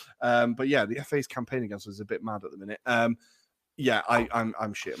law. But yeah, the FA's campaign against us is a bit mad at the minute. I'm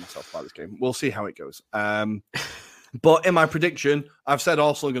shitting myself about this game. We'll see how it goes. But in my prediction, I've said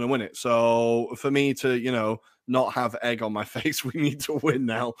Arsenal are going to win it. So for me to, not have egg on my face, we need to win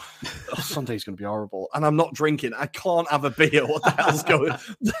now. Sunday's going to be horrible. And I'm not drinking. I can't have a beer. What the hell's going on?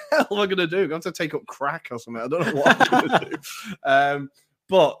 The hell am I going to do? I'm going to have to take up crack or something. I don't know what I'm going to do.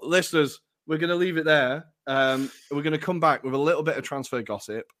 But listeners, we're going to leave it there. We're going to come back with a little bit of transfer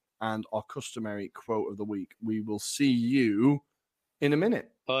gossip and our customary quote of the week. We will see you in a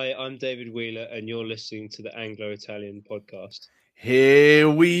minute. Hi, I'm David Wheeler, and you're listening to the Anglo-Italian podcast. Here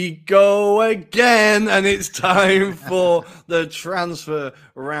we go again, and it's time for the transfer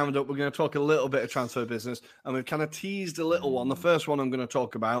roundup. We're going to talk a little bit of transfer business, and we've kind of teased a little one. The first one I'm going to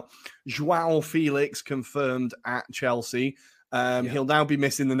talk about, João Felix confirmed at Chelsea. He'll now be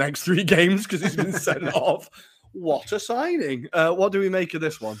missing the next 3 games because he's been sent off. What a signing. What do we make of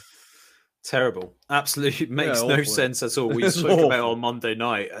this one? Terrible. Absolutely makes no sense at all. We spoke about it on Monday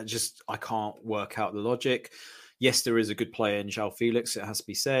night. I can't work out the logic. Yes, there is a good player in João Felix, it has to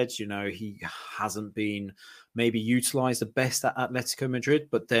be said. He hasn't been maybe utilised the best at Atletico Madrid,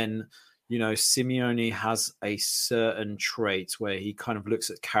 but then, Simeone has a certain trait where he kind of looks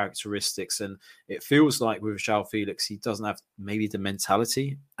at characteristics, and it feels like with João Felix, he doesn't have maybe the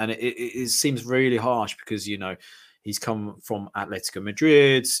mentality. And it seems really harsh because, he's come from Atletico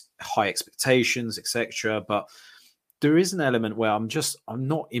Madrid, high expectations, etc. But there is an element where I'm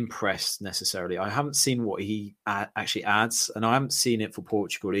not impressed necessarily. I haven't seen what he actually adds, and I haven't seen it for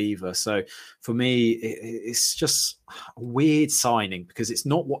Portugal either. So for me, it's just a weird signing because it's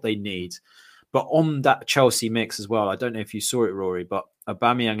not what they need. But on that Chelsea mix as well, I don't know if you saw it, Rory, but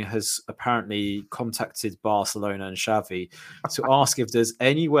Aubameyang has apparently contacted Barcelona and Xavi to ask if there's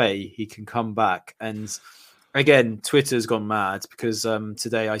any way he can come back. And again, Twitter's gone mad because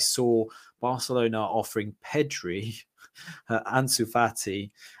today I saw Barcelona offering Pedri, Ansu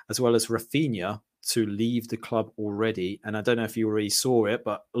Fati, as well as Rafinha to leave the club already. And I don't know if you already saw it,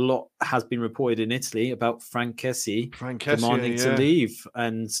 but a lot has been reported in Italy about Frankessi demanding to leave.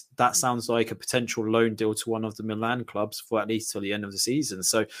 And that sounds like a potential loan deal to one of the Milan clubs for at least till the end of the season.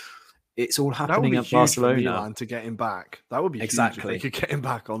 So it's all happening at Barcelona. For Milan to get him back. That would be exactly huge if they could get him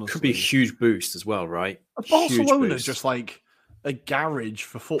back, honestly. Could be a huge boost as well, right? Barcelona is just like a garage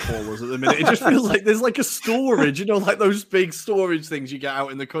for footballers at the minute. It just feels like there's like a storage, like those big storage things you get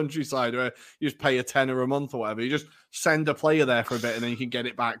out in the countryside where you just pay a tenner a month or whatever. You just send a player there for a bit and then you can get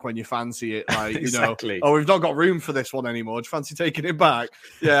it back when you fancy it. Like, exactly. We've not got room for this one anymore. Do you fancy taking it back?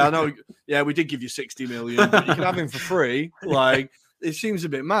 Yeah, I know. Yeah, we did give you 60 million, but you can have him for free. Like, it seems a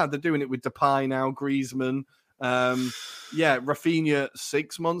bit mad. They're doing it with Depay now, Griezmann. Rafinha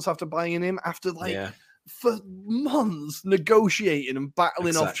 6 months after buying him, for months negotiating and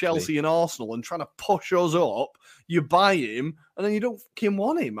battling off Chelsea and Arsenal and trying to push us up. You buy him and then you don't fucking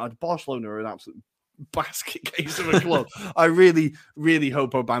want him. Barcelona are an absolute basket case of a club. I really, really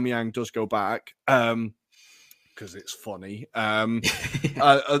hope Aubameyang does go back. Because it's funny.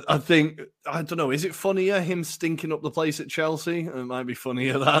 I think, I don't know, is it funnier him stinking up the place at Chelsea? It might be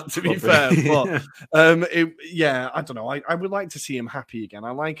funnier that, to be fair. But I don't know. I would like to see him happy again.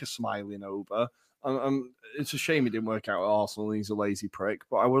 I like a smiling Oba. It's a shame it didn't work out at Arsenal. He's a lazy prick,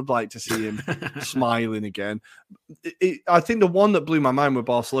 but I would like to see him smiling again. I think the one that blew my mind with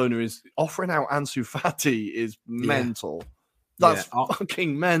Barcelona is offering out Ansu Fati is mental. That's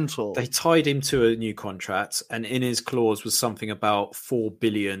fucking mental. They tied him to a new contract, and in his clause was something about 4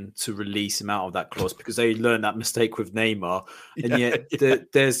 billion to release him out of that clause because they learned that mistake with Neymar. And yet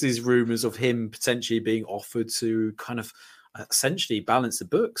there's these rumours of him potentially being offered to kind of essentially balance the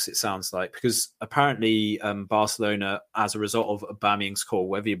books, it sounds like, because apparently Barcelona, as a result of Aubameyang's call,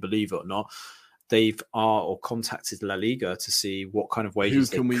 whether you believe it or not, they've contacted La Liga to see what kind of wages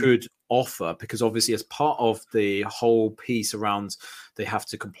they could offer, because obviously as part of the whole piece around they have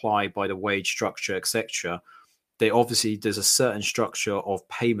to comply by the wage structure, etc., there's a certain structure of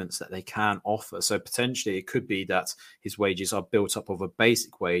payments that they can offer. So potentially it could be that his wages are built up of a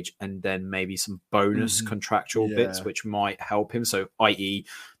basic wage and then maybe some bonus contractual bits, which might help him. So i.e.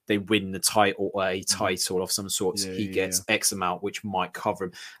 they win the title or a title of some sort, he gets X amount, which might cover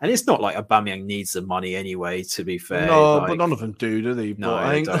him. And it's not like Aubameyang needs the money anyway, to be fair. No, but none of them do they?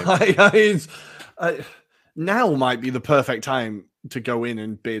 No, but now might be the perfect time to go in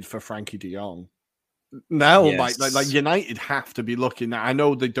and bid for Frankie de Jong. Now, like United have to be looking at. I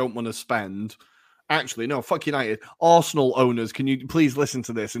know they don't want to spend. Actually, no, fuck United. Arsenal owners, can you please listen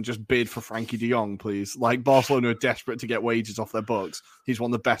to this and just bid for Frankie de Jong, please? Like, Barcelona are desperate to get wages off their books. He's one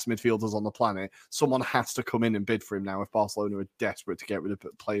of the best midfielders on the planet. Someone has to come in and bid for him now if Barcelona are desperate to get rid of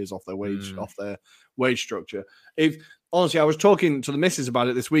players off their wage structure. Honestly, I was talking to the missus about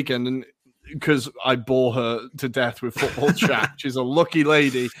it this weekend, and because I bore her to death with football chat. She's a lucky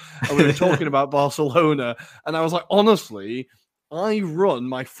lady. And we were talking about Barcelona. And I was like, honestly, I run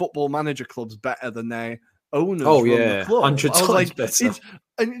my football manager clubs better than their owners run the club. 100 times better.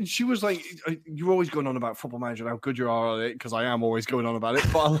 And she was like, you're always going on about football manager and how good you are at it, because I am always going on about it.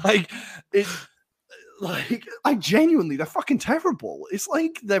 But I genuinely, they're fucking terrible. It's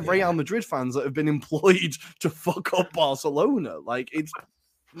like they're Real Madrid fans that have been employed to fuck up Barcelona. Like, it's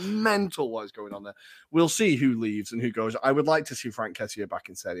mental what is going on there. We'll see who leaves and who goes. I would like to see Frank Kessie back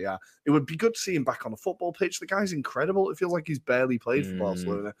in Serie A. It would be good to see him back on a football pitch. The guy's incredible. It feels like he's barely played for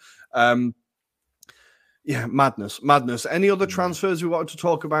Barcelona. Madness. Any other transfers we wanted to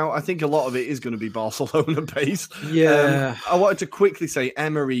talk about? I think a lot of it is going to be Barcelona based. I wanted to quickly say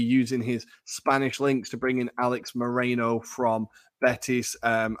Emery using his Spanish links to bring in Alex Moreno from Betis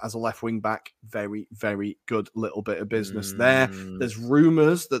as a left wing back. Very, very good little bit of business there. There's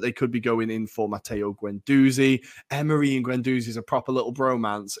rumours that they could be going in for Matteo Guendouzi. Emery and Guendouzi is a proper little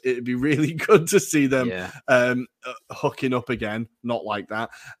bromance. It'd be really good to see them hooking up again. Not like that.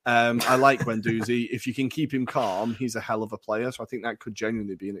 I like Guendouzi. If you can keep him calm, he's a hell of a player. So I think that could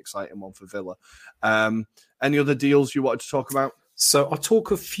genuinely be an exciting one for Villa. Any other deals you wanted to talk about? So I'll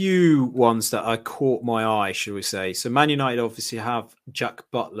talk a few ones that I caught my eye, shall we say. So Man United obviously have Jack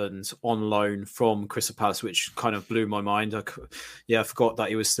Butland on loan from Crystal Palace, which kind of blew my mind. I forgot that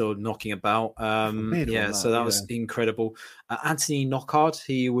he was still knocking about. That was incredible. Anthony Knockaert,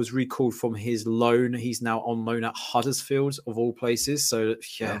 he was recalled from his loan. He's now on loan at Huddersfield, of all places. So,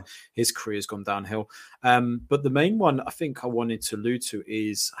 his career's gone downhill. But the main one I think I wanted to allude to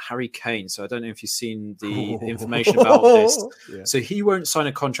is Harry Kane. So I don't know if you've seen the information about this. So he won't sign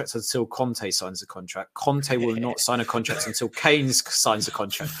a contract until Conte signs a contract. Conte will not sign a contract until Kane signs a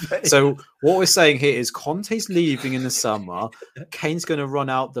contract. So what we're saying here is Conte's leaving in the summer. Kane's going to run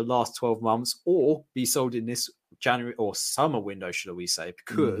out the last 12 months or be sold in this January or summer window, shall we say,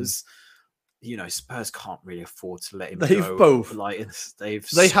 because Spurs can't really afford to let him go. They have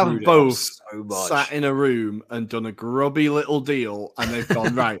both so much. Sat in a room and done a grubby little deal, and they've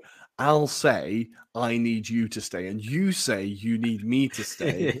gone, right, I'll say I need you to stay, and you say you need me to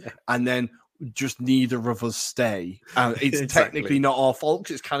stay, and then just neither of us stay. It's technically not our fault.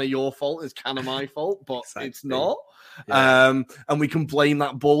 It's kind of your fault. It's kind of my fault, but it's not. And we can blame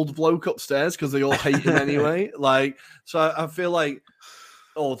that bald bloke upstairs because they all hate him anyway. So I feel like,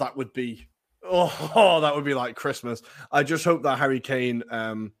 that would be like Christmas. I just hope that Harry Kane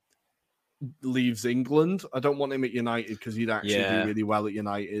leaves England. I don't want him at United because he'd actually do really well at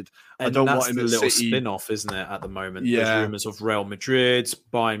United. And I don't want him at City. Spin-off, isn't it, at the moment? There's rumours of Real Madrid,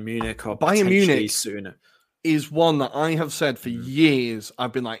 Bayern Munich, Bayern Munich soon. Is one that I have said for years.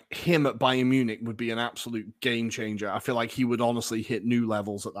 I've been like, him at Bayern Munich would be an absolute game changer. I feel like he would honestly hit new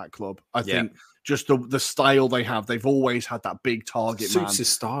levels at that club. I think just the style they have, they've always had that big target man. Suits his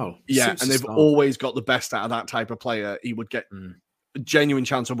style. They've always got the best out of that type of player. He would get a genuine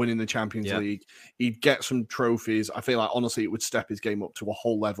chance of winning the Champions League. He'd get some trophies. I feel like, honestly, it would step his game up to a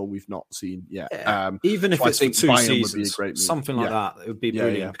whole level we've not seen yet. Even if it's for 2 seasons, would be a great move. Something like that, it would be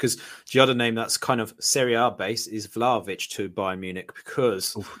brilliant. Because the other name that's kind of Serie A based is Vlahovic to Bayern Munich,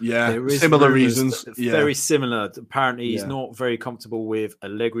 because there is similar reasons. Very similar. Apparently, he's not very comfortable with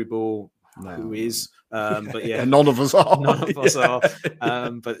Allegri ball. Who is? But none of us are. None of us are.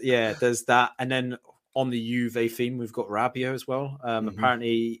 But there's that, and then on the Juve theme, we've got Rabiot as well.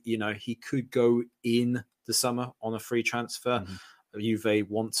 Apparently, he could go in the summer on a free transfer. Juve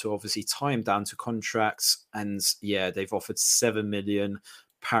want to obviously tie him down to contracts, and they've offered 7 million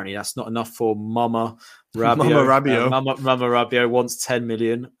apparently that's not enough for Mama Rabiot. Mama Rabiot wants 10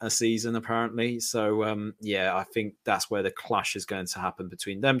 million a season, apparently. So, I think that's where the clash is going to happen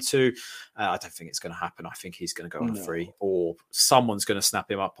between them two. I don't think it's going to happen. I think he's going to go on a free, or someone's going to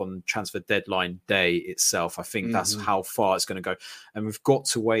snap him up on transfer deadline day itself. I think that's how far it's going to go. And we've got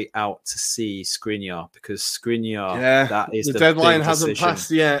to wait out to see Skriniar, because Skriniar, that is the deadline big hasn't decision.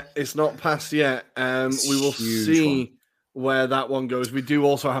 passed yet. It's not passed yet. We will see where that one goes. We do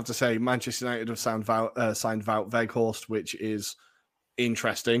also have to say Manchester United have signed Wout Weghorst, which is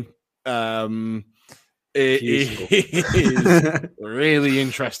interesting. It is really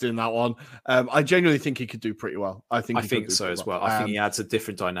interesting, that one. I genuinely think he could do pretty well. I think so as well. I think he adds a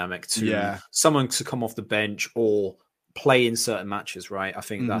different dynamic to someone to come off the bench or play in certain matches, right? I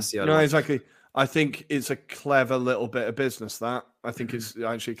think that's the other one. Exactly. I think it's a clever little bit of business, that. I think it's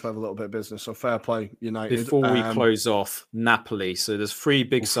actually a clever little bit of business. So fair play, United. Before we close off, Napoli. So there's 3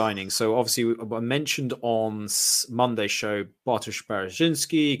 big signings. So obviously, I mentioned on Monday's show, Bartosz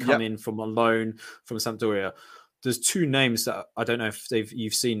Baraszynski coming from a loan from Sampdoria. There's 2 names that I don't know if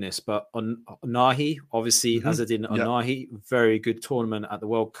you've seen this, but Onahi, obviously, Azzedine Onahi, very good tournament at the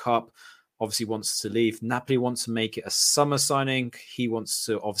World Cup. Obviously wants to leave. Napoli wants to make it a summer signing. He wants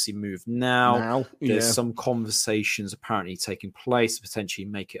to obviously move now. There's some conversations apparently taking place to potentially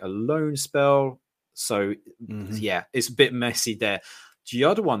make it a loan spell. So, it's a bit messy there. The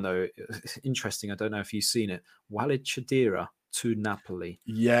other one, though, interesting. I don't know if you've seen it. Walid Chedira to Napoli.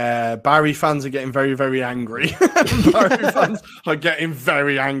 Yeah, Barry fans are getting very, very angry. Barry fans are getting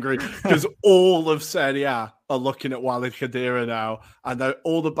very angry because all of Serie A are looking at Walid Khedira now, and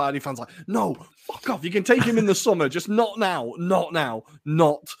all the Barry fans are like, no, fuck off. You can take him in the summer, just not now.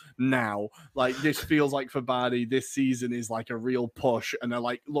 Like, this feels like for Barry, this season is like a real push, and they're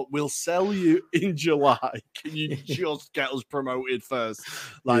like, look, we'll sell you in July. Can you just get us promoted first?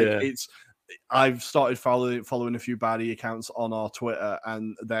 Like, I've started following a few baddie accounts on our Twitter,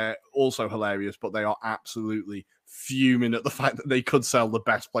 and they're also hilarious, but they are absolutely fuming at the fact that they could sell the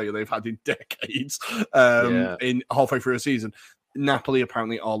best player they've had in decades in halfway through a season. Napoli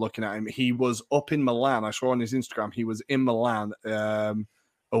apparently are looking at him. He was up in Milan. I saw on his Instagram he was in Milan a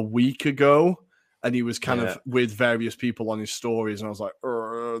week ago, and he was kind of with various people on his stories, and I was like,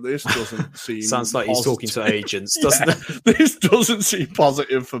 this doesn't seem sounds like positive. He's talking to agents, doesn't it? This doesn't seem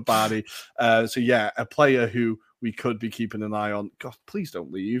positive for Barney. A player who we could be keeping an eye on. God, please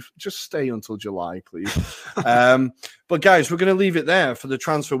don't leave. Just stay until July, please. But guys, we're going to leave it there for the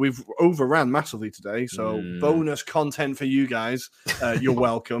transfer. We've overran massively today, so bonus content for you guys. You're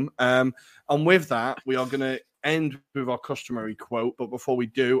welcome. And with that, we are going to end with our customary quote. But before we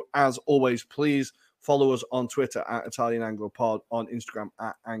do, as always, please follow us on Twitter at Italian Anglo Pod, on Instagram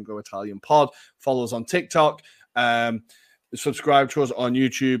at Anglo Italian Pod. Follow us on TikTok. Subscribe to us on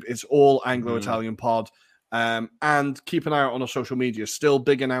YouTube. It's all Anglo Italian Pod. And keep an eye out on our social media. Still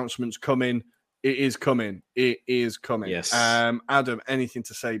big announcements coming. It is coming. Yes. Adam, anything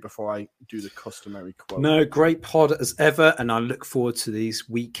to say before I do the customary quote? No, great pod as ever, and I look forward to these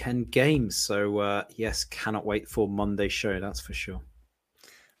weekend games. So, yes, cannot wait for Monday's show, that's for sure.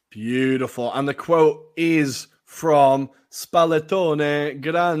 Beautiful. And the quote is from Spallettone,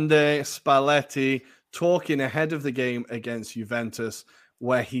 Grande Spalletti, talking ahead of the game against Juventus,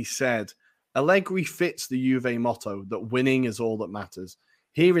 where he said, Allegri fits the Juve motto that winning is all that matters.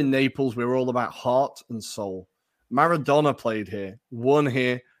 Here in Naples, we're all about heart and soul. Maradona played here, won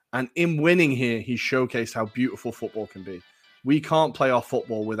here, and in winning here, he showcased how beautiful football can be. We can't play our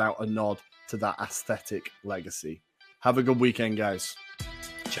football without a nod to that aesthetic legacy. Have a good weekend, guys.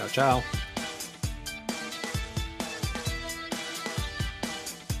 Ciao, ciao.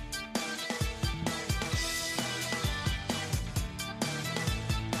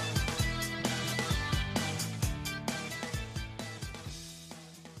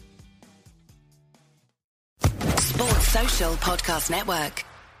 Sports Social Podcast Network.